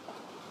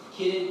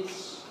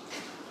 kids.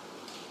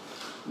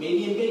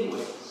 Maybe in big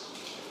ways.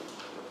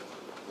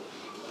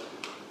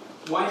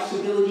 Wife's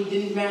ability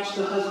didn't match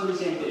the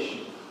husband's ambition.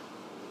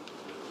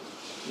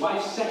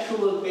 Wife's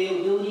sexual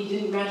availability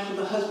didn't match what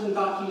the husband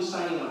thought he was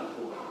signing up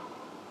for.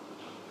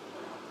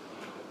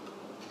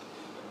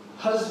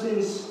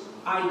 Husband's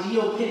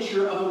ideal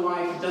picture of a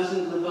wife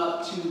doesn't live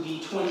up to the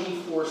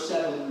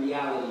 24/7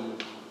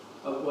 reality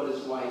of what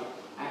his wife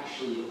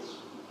actually is.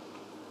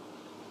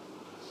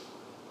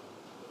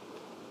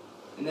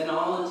 And then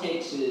all it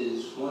takes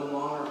is one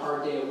long or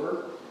hard day at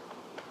work,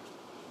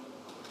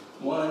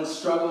 one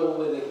struggle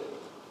with an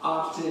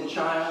obstinate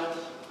child,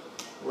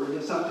 or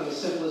even something as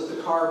simple as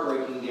the car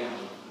breaking down.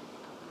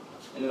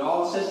 And it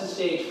all sets the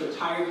stage for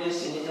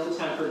tiredness and ill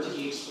temper to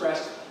be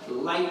expressed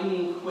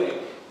lightning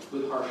quick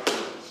with harsh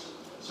words.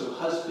 So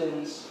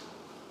husbands,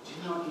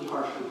 do not be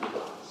harsh with your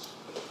wives.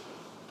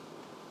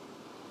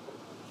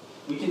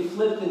 We can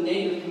flip the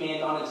negative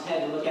command on its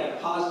head and look at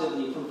it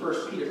positively from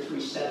 1 Peter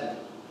 3:7.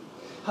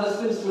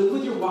 Husbands, live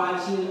with your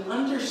wives in an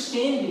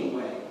understanding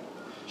way,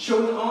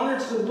 showing honor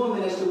to the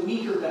woman as the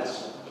weaker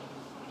vessel.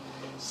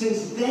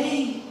 Since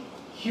they,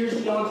 here's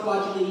the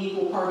ontologically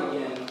equal part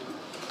again,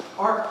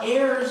 are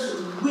heirs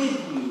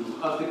with you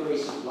of the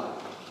grace of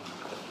life.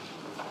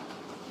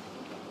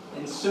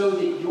 And so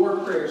that your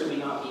prayers may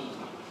not be hindered.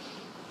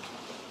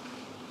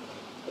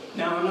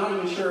 Now, I'm not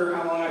even sure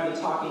how long I've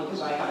been talking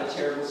because I have a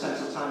terrible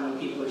sense of time when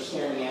people are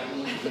staring at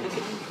me.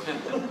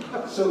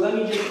 So let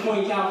me just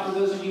point out for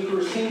those of you who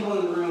are single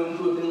in the room,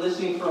 who have been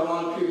listening for a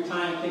long period of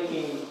time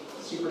thinking,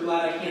 super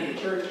glad I came to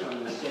church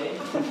on this day.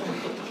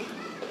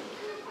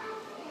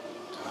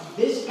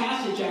 This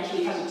passage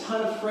actually has a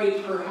ton of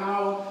freight for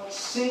how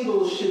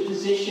singles should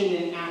position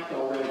and act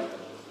already.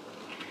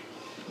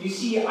 You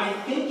see, I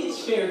think it's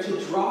fair to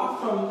draw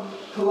from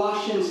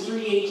Colossians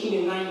 3:18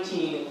 and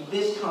 19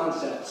 this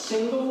concept.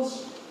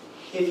 Singles,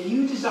 if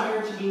you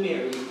desire to be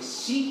married,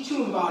 seek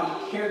to embody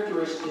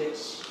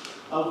characteristics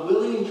of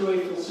willing and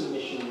joyful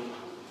submission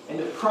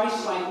and of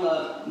Christ-like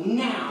love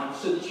now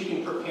so that you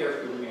can prepare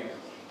for your marriage.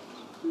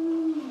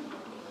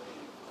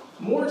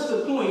 More to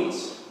the point,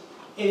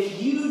 if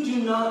you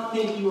do not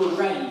think you are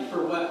ready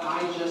for what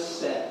I just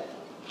said,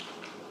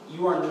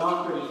 you are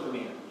not ready for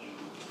marriage.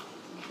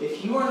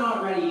 If you are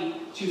not ready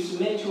to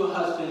submit to a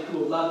husband who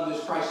will love you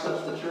as Christ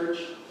loves the church,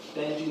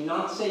 then do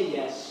not say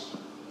yes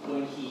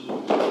when he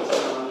gets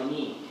down on a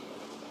knee.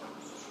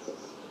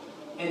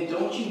 And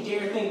don't you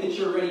dare think that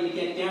you're ready to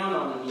get down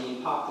on a knee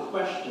and pop the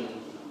question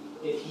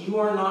if you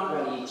are not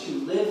ready to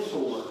live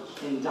for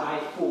and die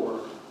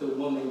for the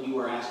woman you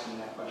are asking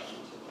that question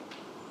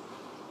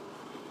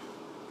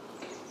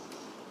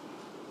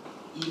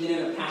to. Even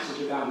in a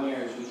passage about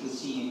marriage, we can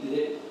see that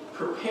it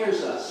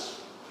prepares us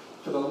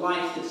for the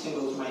life that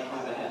singles might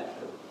have ahead.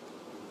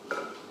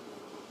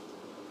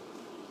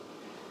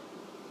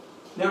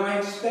 Now, I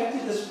expect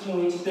at this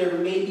point there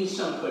may be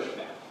some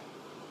pushback.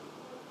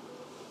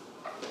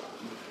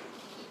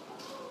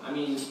 I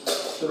mean,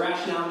 the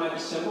rationale might be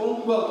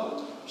simple.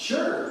 Well,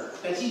 sure,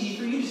 that's easy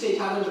for you to say,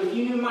 Tyler, but if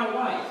you knew my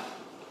wife,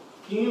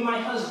 if you knew my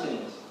husband,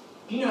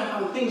 if you know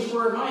how things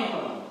were in my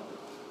home,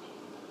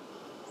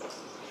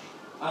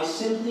 I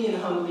simply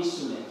and humbly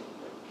submit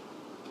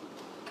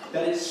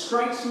that it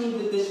strikes me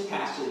that this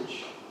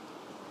passage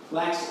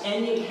lacks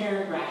any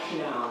apparent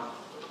rationale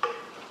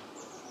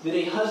that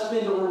a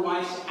husband or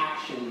wife's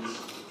actions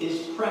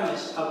is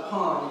premised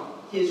upon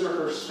his or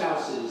her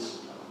spouse's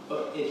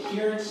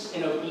adherence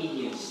and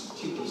obedience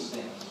to these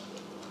things.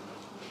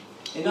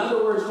 In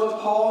other words, what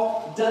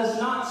Paul does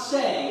not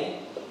say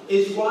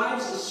is,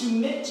 wives,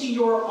 submit to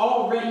your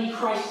already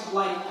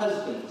Christ-like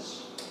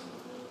husbands.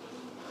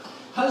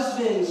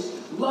 Husbands,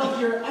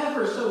 love your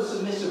ever so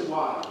submissive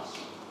wives.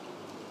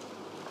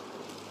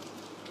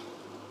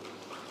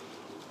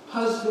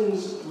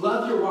 Husbands,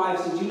 love your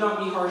wives and do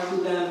not be harsh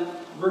with them,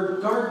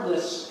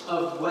 regardless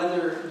of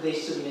whether they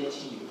submit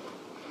to you.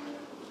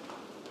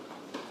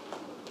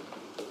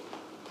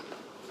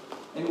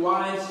 And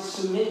wives,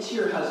 submit to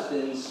your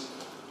husbands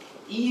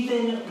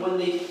even when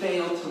they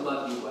fail to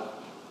love you well.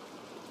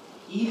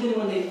 Even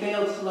when they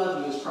fail to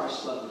love you as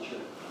Christ loved the church.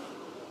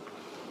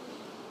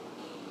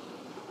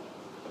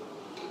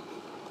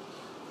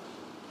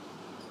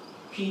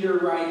 Peter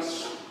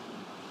writes,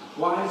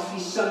 Wives, be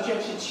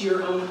subject to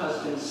your own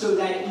husbands, so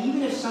that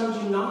even if some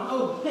do not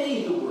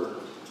obey the word,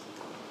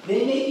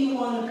 they may be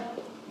won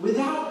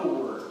without a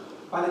word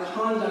by the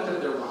conduct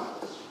of their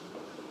wives,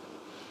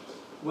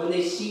 when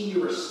they see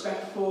your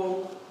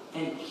respectful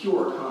and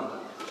pure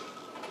conduct.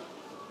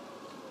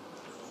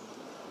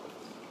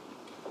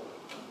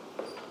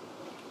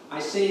 I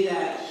say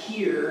that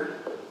here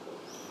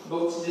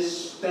both to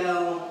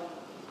dispel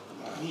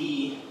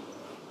the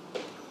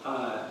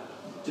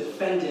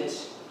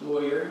defendant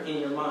lawyer in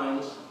your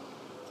mind,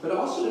 but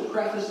also to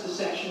preface the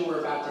section we're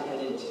about to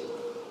head into.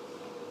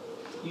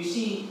 You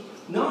see,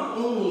 not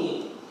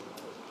only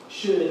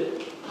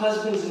should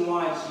husbands and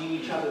wives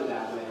view each other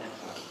that way,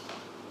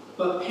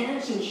 but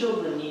parents and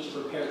children need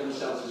to prepare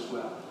themselves as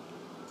well.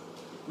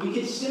 We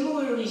could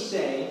similarly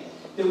say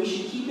that we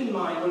should keep in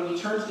mind when we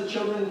turn to the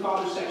children and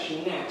father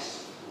section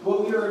next,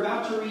 what we are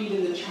about to read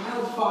in the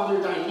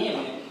child-father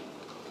dynamic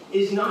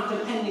is not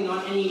depending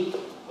on any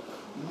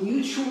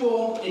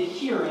mutual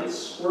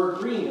adherence or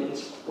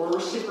agreement or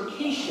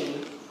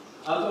reciprocation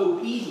of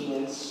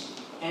obedience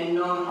and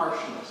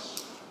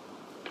non-harshness.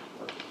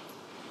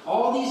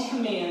 All these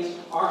commands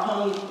are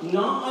hung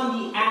not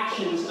on the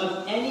actions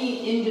of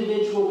any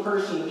individual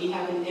person we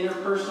have an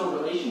interpersonal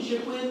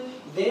relationship with.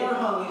 They are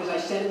hung, as I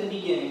said at the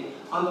beginning,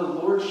 on the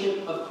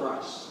lordship of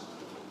Christ.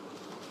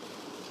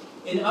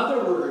 In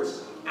other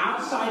words,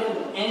 outside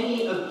of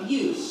any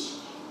abuse,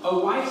 a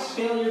wife's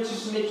failure to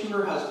submit to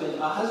her husband,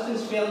 a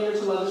husband's failure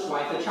to love his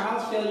wife, a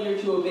child's failure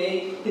to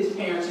obey his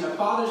parents, and a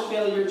father's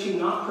failure to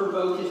not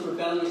provoke his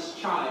rebellious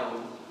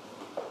child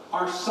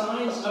are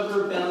signs of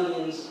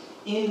rebellions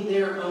in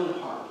their own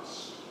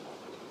hearts.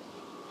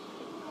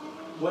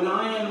 When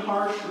I am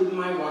harsh with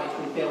my wife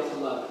and fail to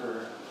love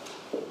her,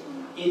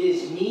 it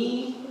is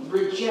me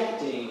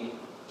rejecting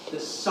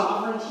the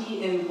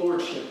sovereignty and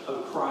lordship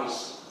of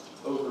Christ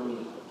over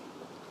me.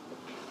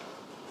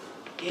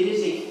 It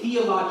is a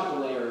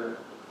theological error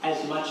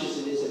as much as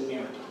it is a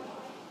marital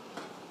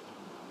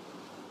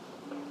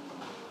one.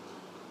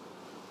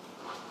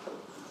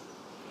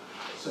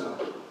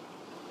 So,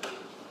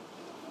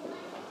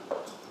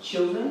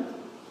 children,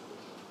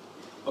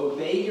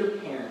 obey your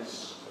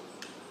parents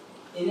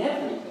in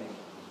everything,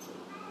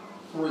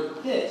 for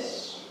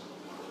this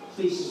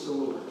pleases the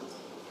Lord.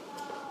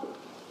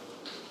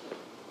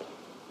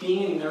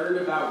 Being a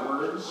nerd about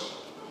words,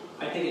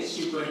 I think it's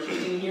super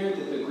interesting here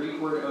that the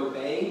Greek word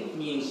obey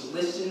means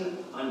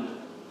listen under.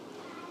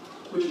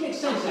 Which makes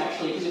sense,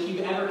 actually, because if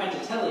you've ever had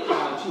to tell a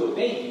child to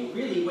obey you,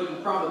 really what you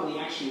probably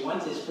actually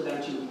want is for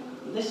them to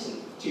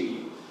listen to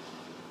you.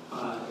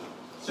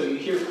 So you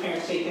hear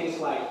parents say things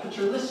like, put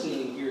your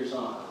listening ears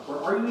on,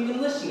 or are you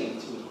even listening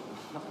to me?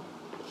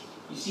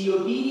 You see,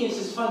 obedience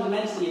is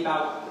fundamentally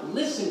about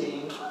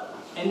listening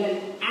and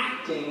then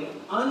acting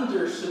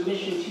under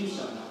submission to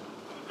someone.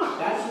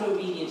 That's what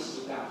obedience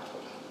is about.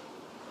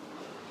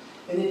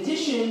 In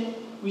addition,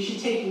 we should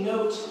take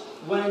note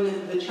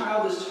when the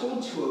child is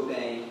told to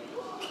obey,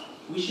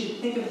 we should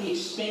think of the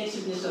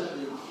expansiveness of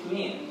the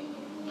command,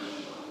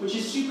 which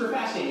is super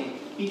fascinating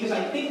because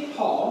I think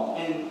Paul,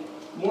 and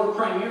more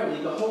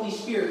primarily the Holy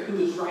Spirit who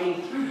is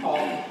writing through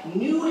Paul,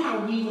 knew how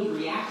we would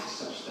react to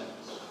such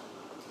things.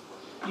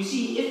 You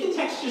see, if the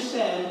text just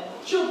said,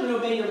 children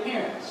obey your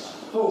parents,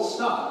 full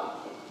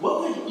stop,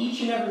 what would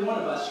each and every one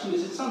of us who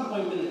has at some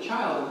point been the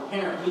child of a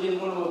parent we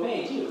didn't want to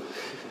obey do?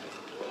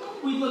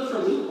 We'd look for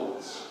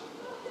loopholes.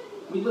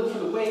 We'd look for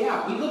the way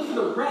out. We'd look for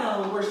the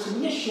realm where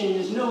submission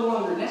is no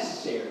longer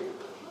necessary.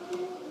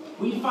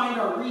 We'd find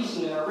our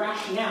reason and our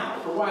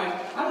rationale for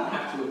why I don't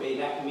have to obey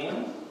that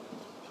command.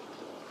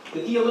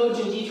 The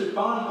theologian Dietrich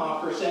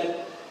Bonhoeffer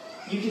said,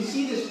 you can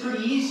see this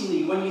pretty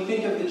easily when you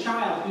think of the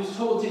child who's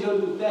told to go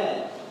to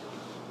bed.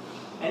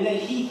 And then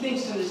he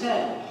thinks in his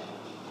head,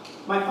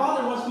 my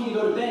father wants me to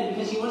go to bed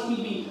because he wants me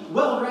to be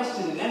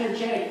well-rested and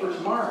energetic for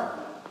tomorrow.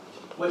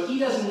 What he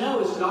doesn't know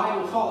is that I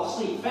will fall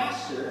asleep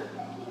faster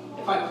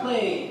if I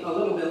play a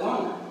little bit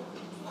longer.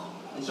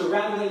 And so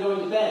rather than going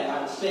to bed,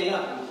 I will stay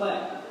up and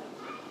play.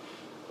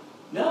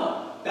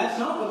 No, that's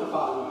not what the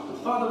Father wants. What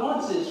the Father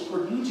wants is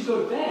for you to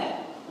go to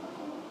bed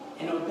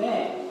and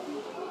obey.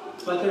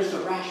 But there's a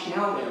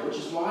rationale there, which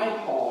is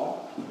why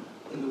Paul,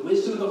 in the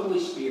wisdom of the Holy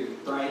Spirit,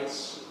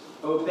 writes,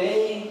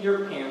 obey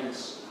your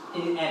parents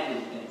in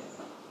everything.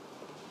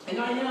 And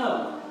I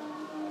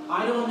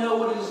don't know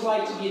what it is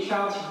like to be a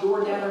child to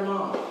your dad or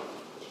mom.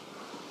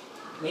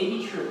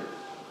 Maybe true.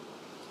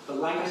 But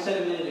like I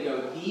said a minute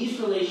ago, these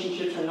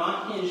relationships are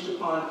not hinged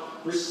upon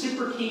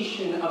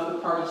reciprocation of the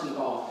parties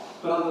involved,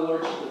 but on the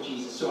lordship of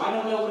Jesus. So I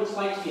don't know what it's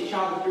like to be a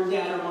child of your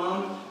dad or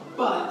mom,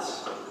 but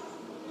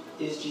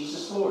is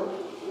Jesus Lord?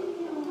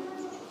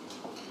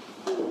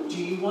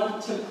 Do you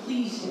want to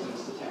please him,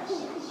 as the text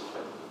says?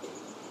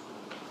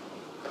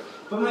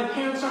 But my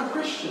parents aren't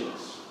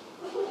Christians.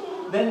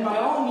 Then by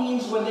all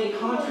means, when they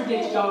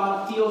contradict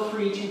God, feel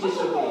free to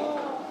disobey.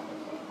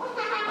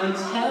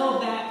 Until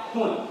that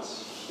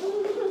point,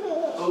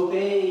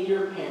 obey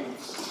your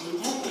parents in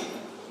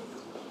everything.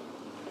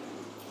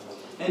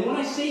 And when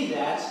I say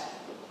that,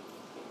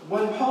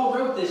 When Paul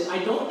wrote this,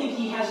 I don't think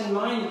he has in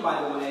mind,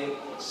 by the way,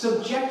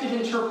 subjective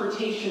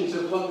interpretations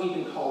of what we've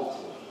been called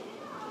to.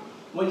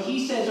 When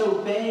he says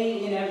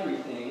obey in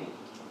everything,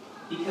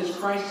 because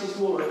Christ is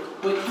Lord,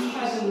 what he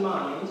has in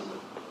mind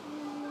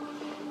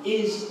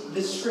is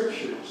the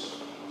Scriptures.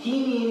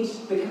 He means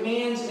the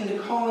commands and the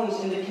callings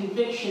and the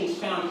convictions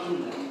found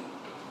in them.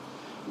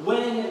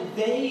 When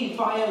they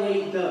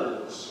violate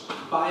those,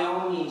 by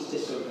all means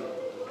disobey.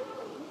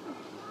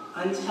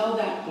 Until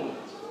that point,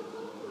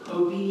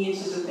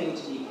 obedience is a thing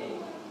to be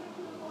paid.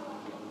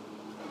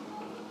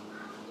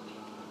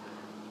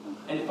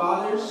 And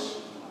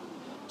fathers,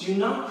 do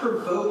not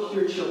provoke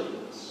your children,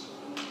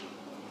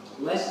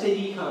 lest they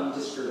become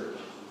discouraged.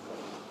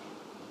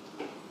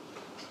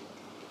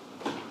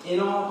 In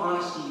all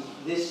honesty,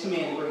 this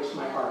command breaks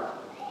my heart.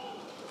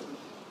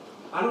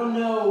 I don't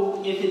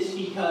know if it's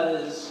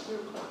because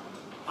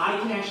I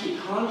can actually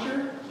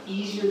conjure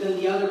easier than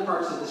the other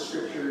parts of the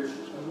Scriptures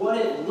what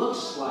it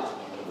looks like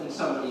when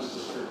somebody's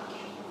discouraged.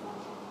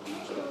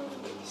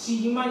 See,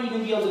 you might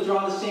even be able to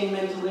draw the same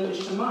mental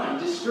image to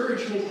mind.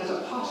 Discouragement has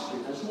a posture,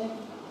 doesn't it?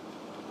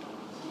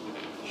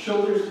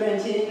 Shoulders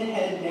bent in,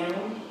 head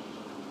down.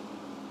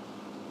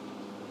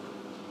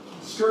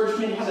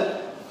 Discouragement has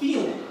a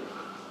feeling.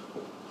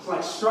 It's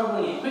like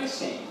struggling in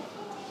quicksand.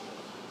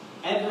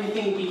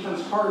 Everything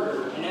becomes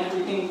harder, and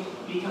everything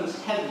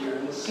becomes heavier,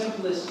 and the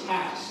simplest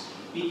tasks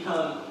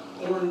become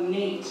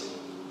ornate.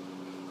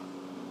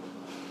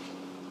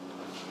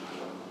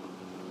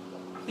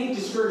 I think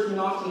discouragement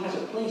often has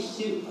a place,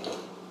 too.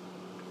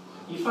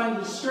 You find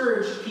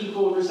discouraged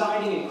people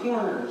residing in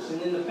corners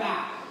and in the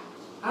back,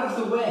 out of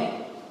the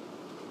way.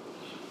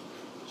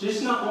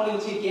 Just not wanting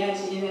to get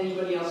in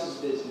anybody else's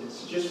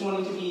business. Just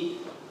wanting to be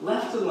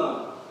left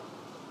alone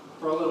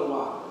for a little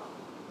while.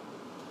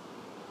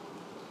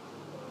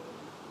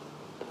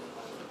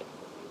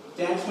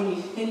 Dads, when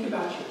you think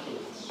about your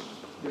kids,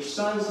 your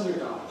sons and your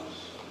daughters,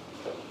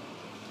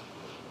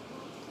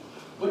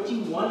 what do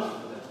you want for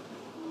them?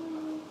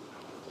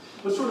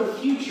 What sort of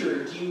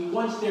future do you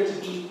want there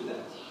to be for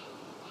them?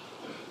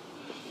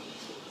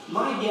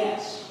 My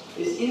guess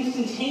is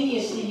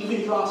instantaneously you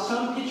can draw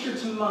some picture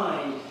to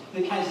mind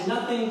that has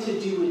nothing to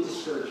do with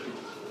discouragement.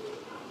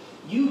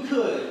 You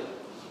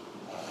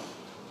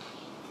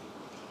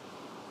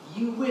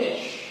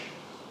wish,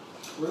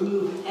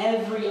 remove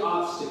every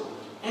obstacle,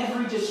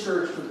 every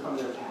discouragement from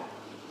their path.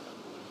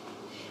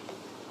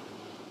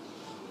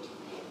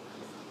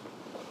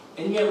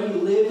 And yet we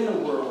live in a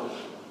world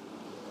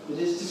that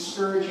is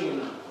discouraging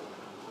enough.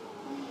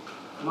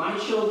 My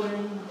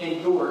children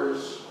and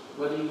yours,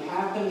 whether you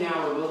have them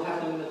now or will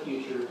have them in the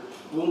future,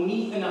 will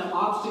meet enough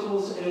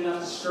obstacles and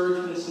enough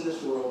discouragements in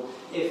this world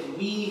if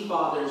we,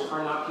 fathers,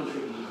 are not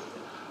contributing to them.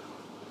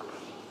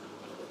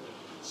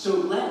 So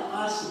let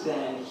us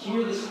then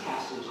hear this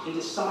passage and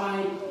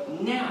decide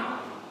now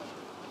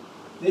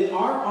that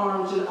our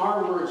arms and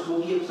our words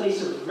will be a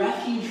place of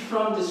refuge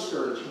from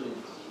discouragement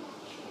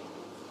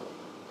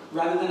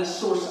rather than a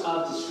source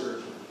of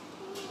discouragement.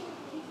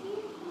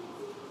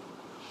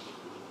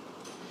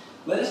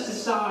 Let us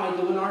decide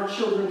that when our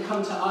children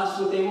come to us,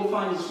 what they will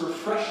find is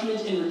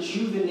refreshment and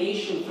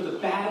rejuvenation for the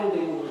battle they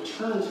will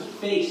return to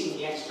face in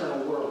the external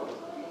world.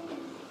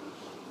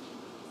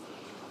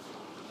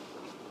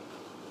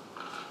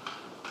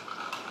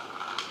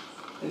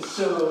 And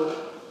so,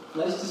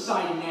 let us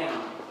decide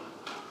now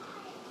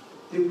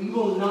that we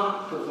will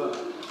not provoke.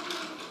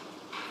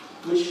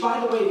 Which, by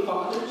the way,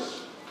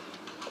 fathers,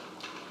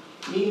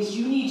 means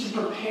you need to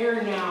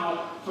prepare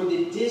now for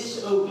the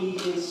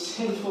disobedient,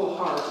 sinful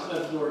heart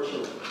of your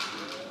children.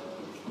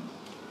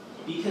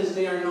 Because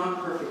they are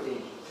not perfect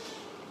angels.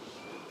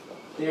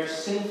 They are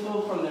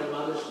sinful from their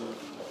mother's womb.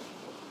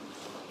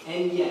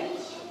 And yet,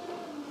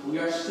 we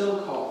are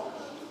still called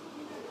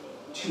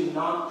to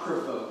not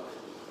provoke,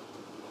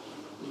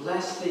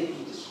 lest they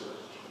be discouraged.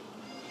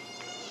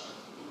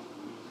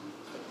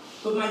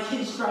 But my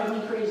kids drive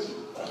me crazy.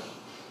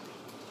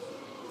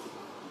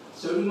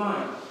 So do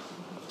mine.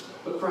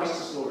 But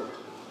Christ is Lord.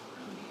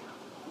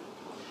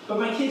 But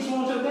my kids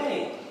won't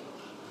obey.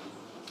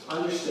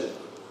 Understood.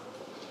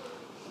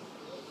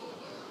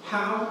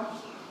 How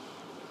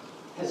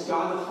has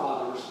God the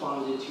Father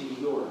responded to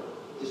your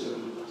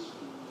disobedience?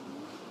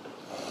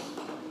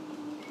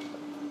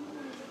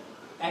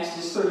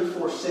 Exodus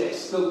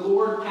 34:6. The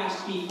Lord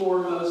passed before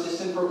Moses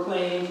and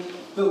proclaimed,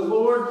 the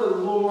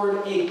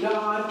Lord, a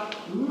God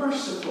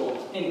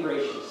merciful and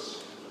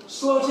gracious,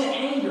 slow to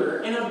anger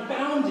and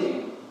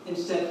abounding in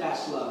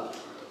steadfast love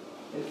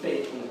and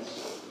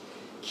faithfulness,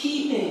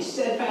 keeping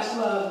steadfast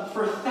love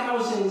for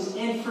thousands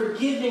and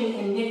forgiving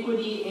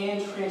iniquity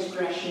and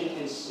transgression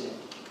and sin.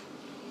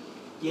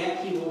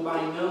 Yet he will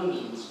by no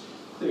means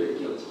clear the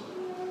guilty.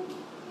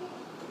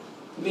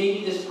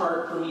 Maybe this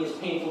part for me is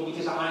painful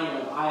because I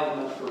know I have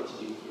much work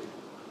to do here.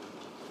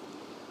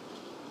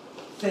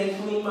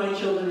 Thankfully, my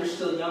children are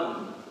still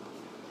young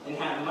and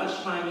have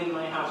much time in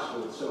my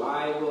household, so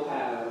I will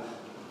have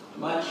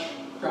much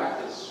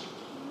practice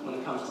when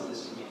it comes to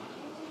this command.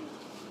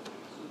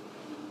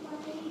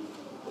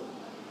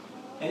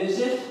 And as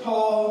if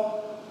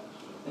Paul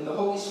the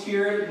Holy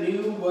Spirit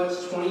knew what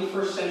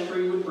 21st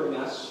century would bring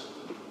us,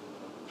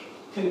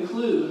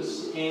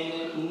 concludes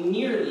in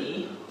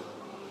nearly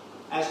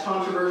as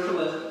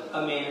controversial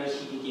a manner as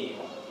he began.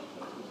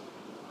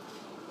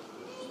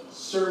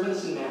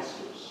 Servants and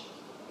masters.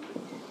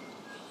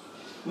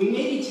 We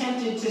may be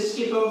tempted to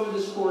skip over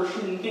this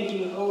portion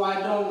thinking, oh,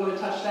 I don't want to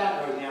touch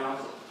that right now,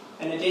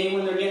 and a day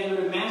when they're getting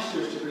rid of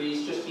master's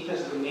degrees just because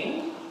of the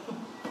name?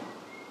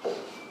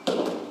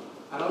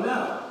 I don't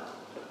know.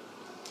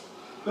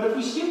 But if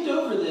we skipped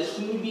over this,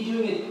 we would be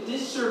doing a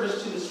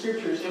disservice to the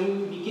Scriptures, and we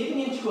would be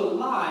giving into a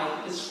lie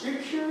that the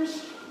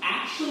Scriptures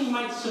actually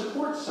might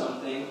support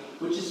something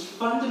which is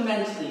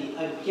fundamentally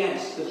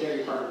against the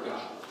very heart of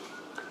God.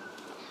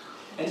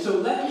 And so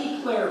let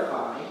me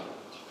clarify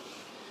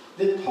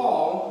that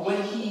Paul,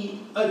 when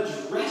he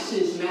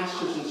addresses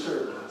masters and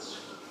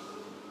servants,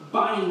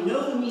 by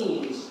no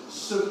means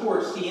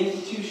supports the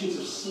institutions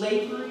of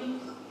slavery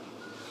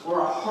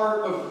or a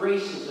heart of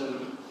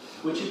racism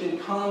which have been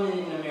common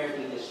in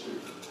American history.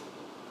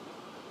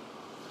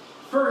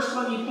 First,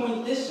 let me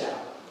point this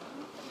out.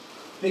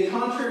 That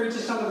contrary to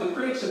some of the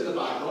critics of the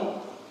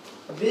Bible,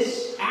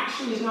 this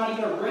actually is not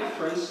even a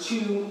reference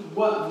to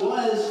what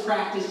was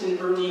practiced in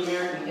early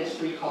American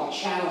history called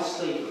chattel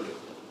slavery.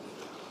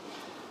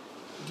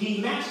 The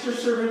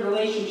master-servant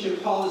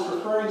relationship Paul is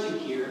referring to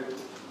here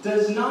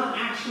does not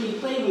actually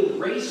play with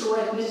race or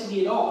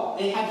ethnicity at all.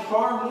 It had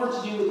far more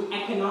to do with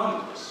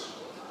economics.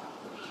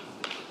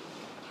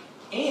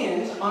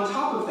 And on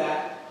top of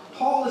that,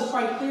 Paul is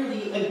quite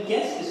clearly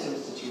against this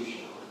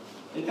institution.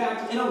 In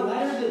fact, in a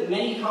letter that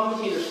many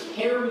commentators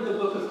pair with the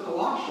book of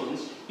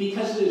Colossians,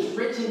 because it is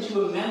written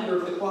to a member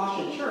of the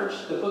Colossian church,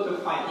 the book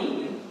of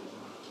Philemon,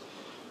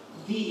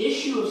 the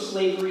issue of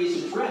slavery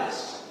is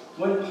addressed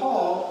when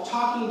Paul,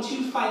 talking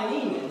to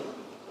Philemon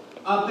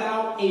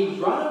about a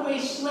runaway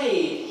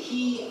slave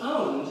he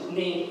owned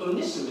named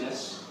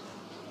Onesimus,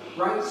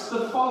 writes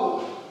the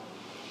following: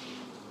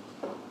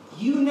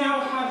 "You now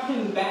have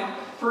him back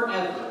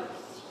forever."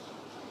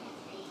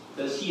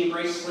 Does he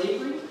embrace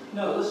slavery?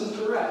 No, listen to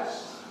the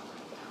rest.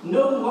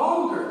 "No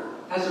longer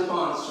as a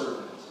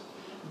bondservant,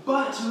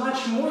 but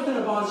much more than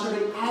a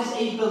bondservant, as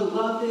a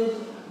beloved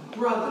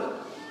brother.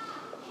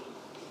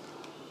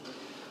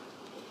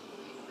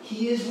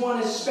 He is one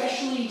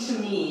especially to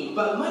me,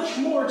 but much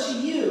more to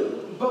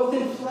you, both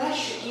in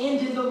flesh and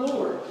in the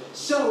Lord.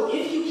 So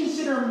if you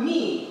consider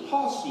me,"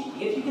 Paul speaking,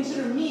 "if you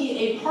consider me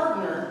a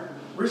partner,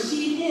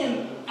 receive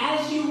him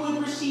as you would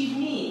receive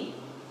me.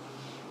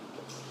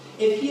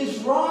 If he has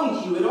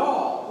wronged you at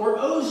all, or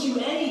owes you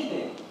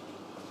anything,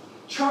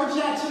 charge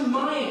that to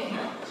my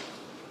account.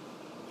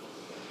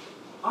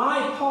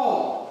 I,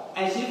 Paul,"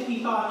 as if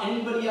we thought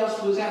anybody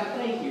else was at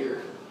play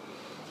here,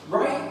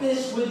 "write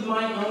this with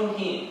my own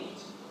hand.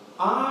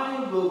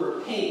 I will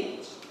repay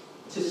it,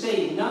 to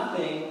say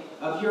nothing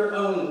of your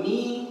own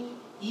me,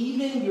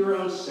 even your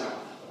own self.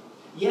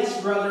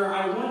 Yes, brother,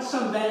 I want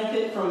some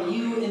benefit from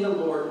you in the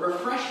Lord.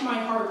 Refresh my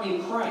heart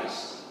in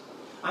Christ.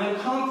 I am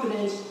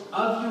confident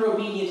of your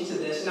obedience to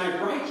this, and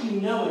I write to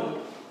you knowing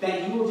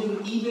that you will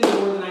do even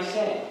more than I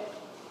say."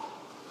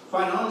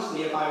 Quite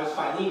honestly, if I was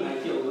Philemon,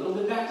 I'd feel a little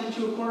bit backed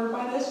into a corner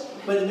by this.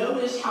 But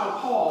notice how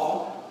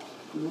Paul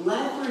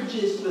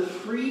leverages the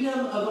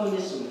freedom of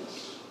Onesimus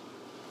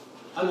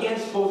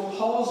against both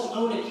Paul's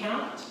own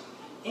account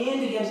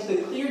and against the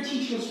clear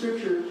teaching of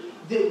Scripture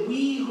that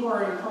we who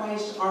are in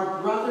Christ are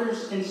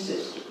brothers and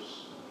sisters.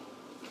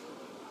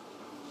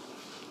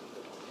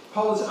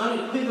 Paul is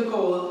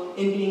unequivocal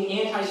in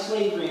being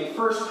anti-slavery in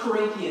 1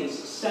 Corinthians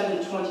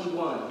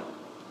 7:21.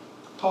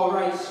 Paul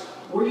writes,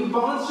 "Were you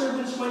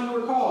bondservants when you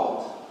were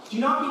called? Do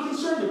not be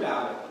concerned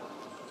about it.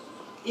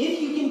 If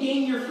you can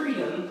gain your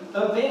freedom,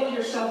 avail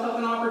yourself of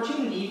an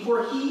opportunity,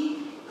 for he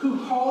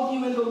who called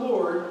you in the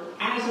Lord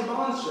as a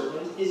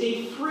bondservant is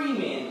a free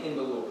man in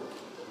the Lord."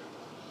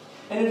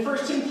 And in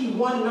 1 Timothy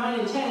 1:9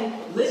 and 10,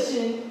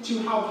 listen to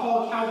how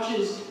Paul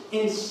couches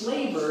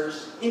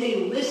enslavers in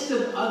a list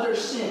of other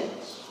sins.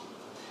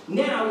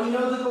 "Now we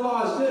know that the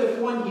law is good if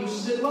one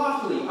uses it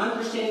lawfully,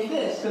 understanding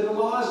this, that the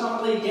law is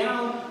not laid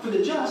down for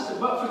the just,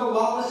 but for the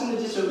lawless and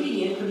the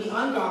disobedient, for the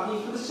ungodly,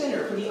 for the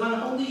sinner, for the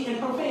unholy and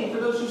profane, for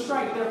those who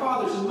strike their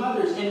fathers and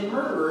mothers and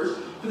murderers,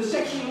 for the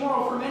sexually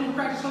immoral, for men who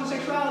practice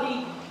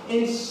homosexuality,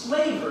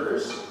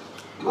 enslavers,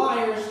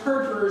 liars,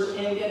 perjurers,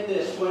 and get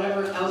this,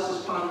 whatever else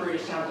is contrary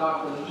to sound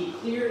doctrine." The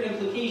clear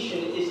implication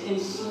is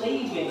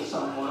enslaving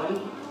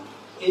someone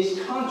is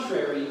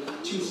contrary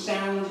to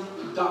sound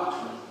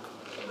doctrine.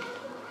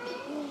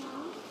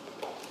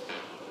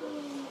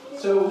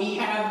 So we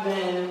have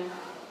then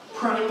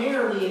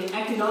primarily an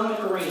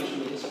economic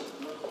arrangement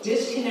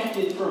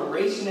disconnected from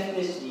race and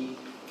ethnicity,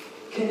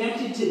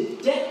 connected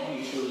to debt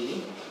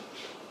usually,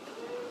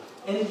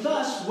 and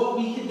thus what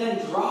we could then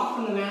draw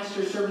from the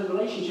master-servant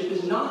relationship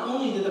is not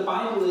only that the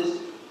Bible is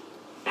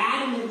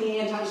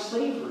adamantly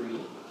anti-slavery,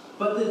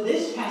 but that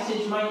this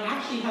passage might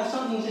actually have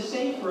something to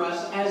say for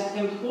us as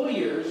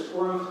employers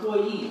or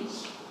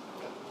employees.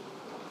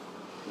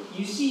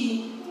 You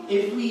see,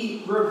 if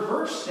we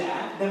reverse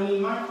that, then we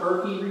might, or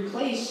if we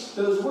replace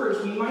those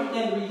words, we might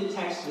then read the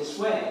text this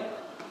way.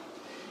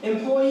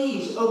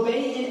 Employees,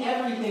 obey in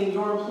everything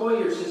your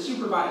employers and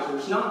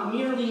supervisors, not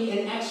merely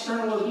in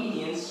external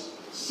obedience,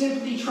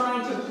 simply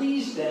trying to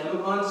please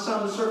them on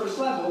some surface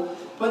level,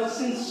 but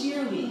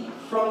sincerely,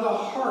 from the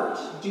heart,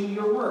 do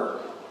your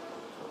work.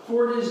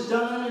 For it is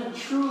done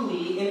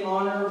truly in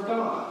honor of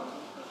God,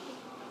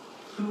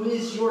 who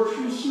is your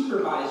true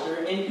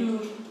supervisor and who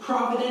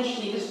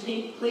providentially has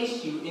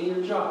placed you in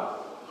your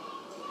job.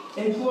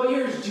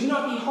 Employers, do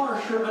not be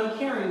harsh or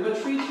uncaring,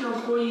 but treat your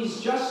employees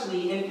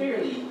justly and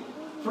fairly.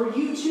 For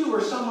you too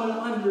are someone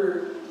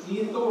under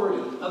the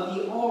authority of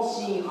the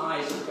all-seeing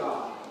eyes of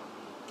God.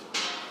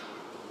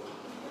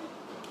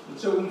 And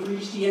so we've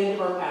reached the end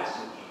of our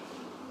passage.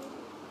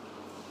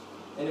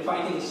 And if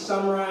I can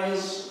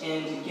summarize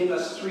and give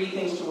us 3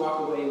 things to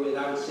walk away with,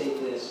 I would say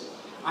this.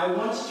 I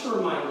want to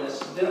remind us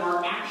that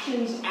our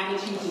actions,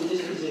 attitudes, and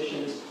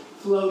dispositions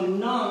flow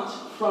not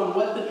from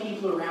what the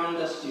people around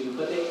us do,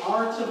 but they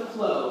are to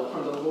flow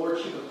from the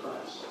lordship of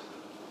Christ.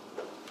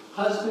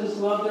 Husbands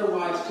love their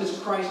wives because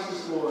Christ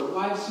is Lord.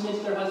 Wives submit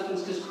to their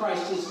husbands because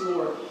Christ is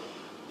Lord.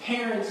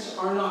 Parents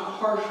are not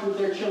harsh with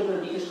their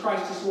children because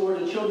Christ is Lord,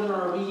 and children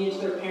are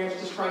obedient to their parents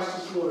because Christ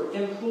is Lord.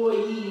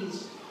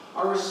 Employees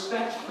are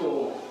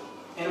respectful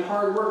and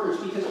hard workers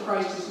because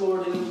Christ is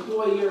Lord, and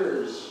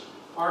employers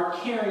are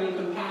caring and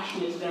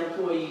compassionate to their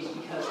employees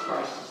because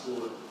Christ is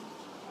Lord.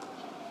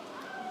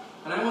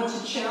 And I want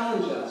to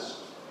challenge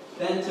us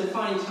then to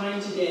find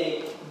time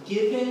today,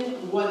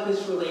 given what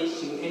this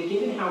relates to, and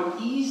given how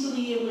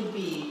easily it would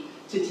be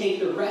to take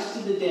the rest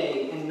of the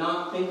day and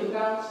not think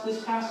about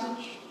this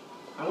passage,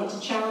 I want to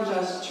challenge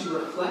us to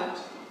reflect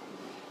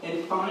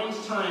and find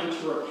time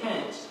to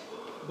repent,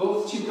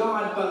 both to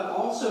God, but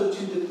also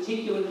to the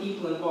particular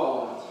people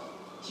involved,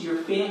 to your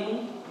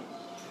family,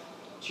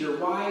 to your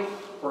wife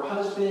or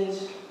husband,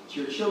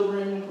 to your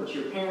children or to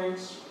your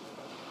parents,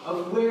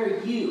 of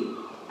where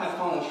you have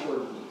fallen short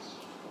of these.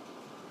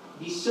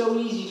 It'd be so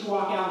easy to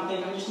walk out and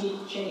think, I just need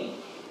to change.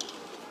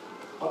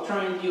 I'll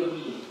try and be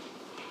obedient.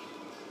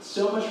 It's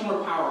so much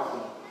more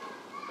powerful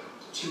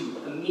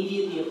to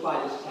immediately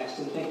apply this text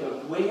and think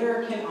of,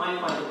 where can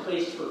I find a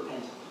place for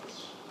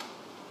repentance?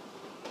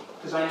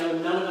 Because I know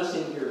none of us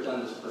in here have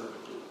done this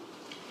perfectly.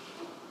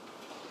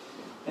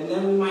 And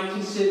then we might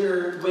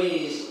consider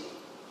ways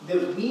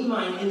that we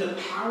might, in the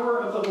power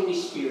of the Holy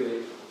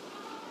Spirit,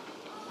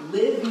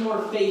 live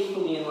more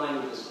faithfully in line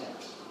with this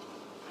text.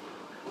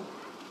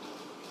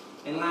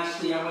 And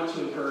lastly, I want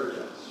to encourage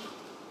us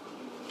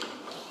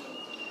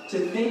to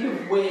think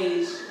of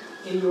ways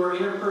in your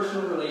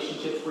interpersonal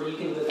relationships where you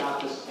can live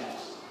out this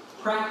text.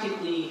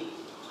 Practically,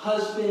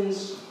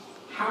 husbands,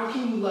 how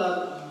can you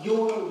love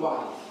your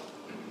wife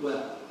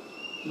well?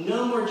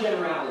 No more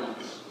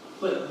generalities,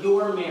 but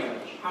your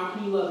marriage. How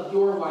can you love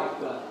your wife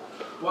well?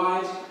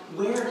 Wives,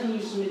 where can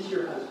you submit to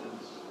your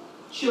husbands?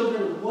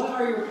 Children, what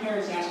are your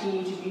parents asking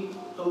you to be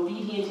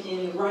obedient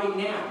in right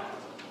now?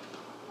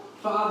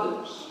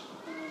 Fathers,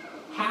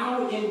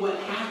 how in what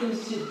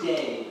happens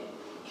today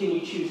can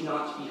you choose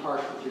not to be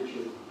harsh with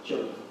your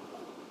children?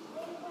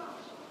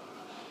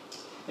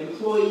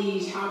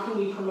 Employees, how can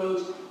we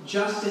promote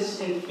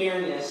justice and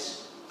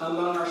fairness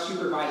among our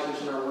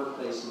supervisors in our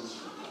workplaces?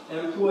 And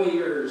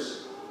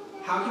employers,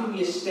 how can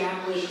we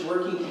establish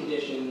working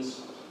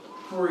conditions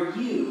for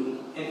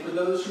you and for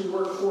those who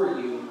work for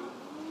you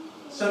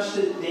such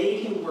that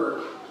they can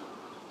work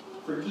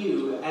for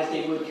you as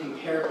they would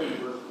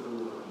comparably work for the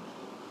Lord?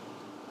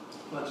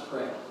 Let's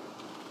pray.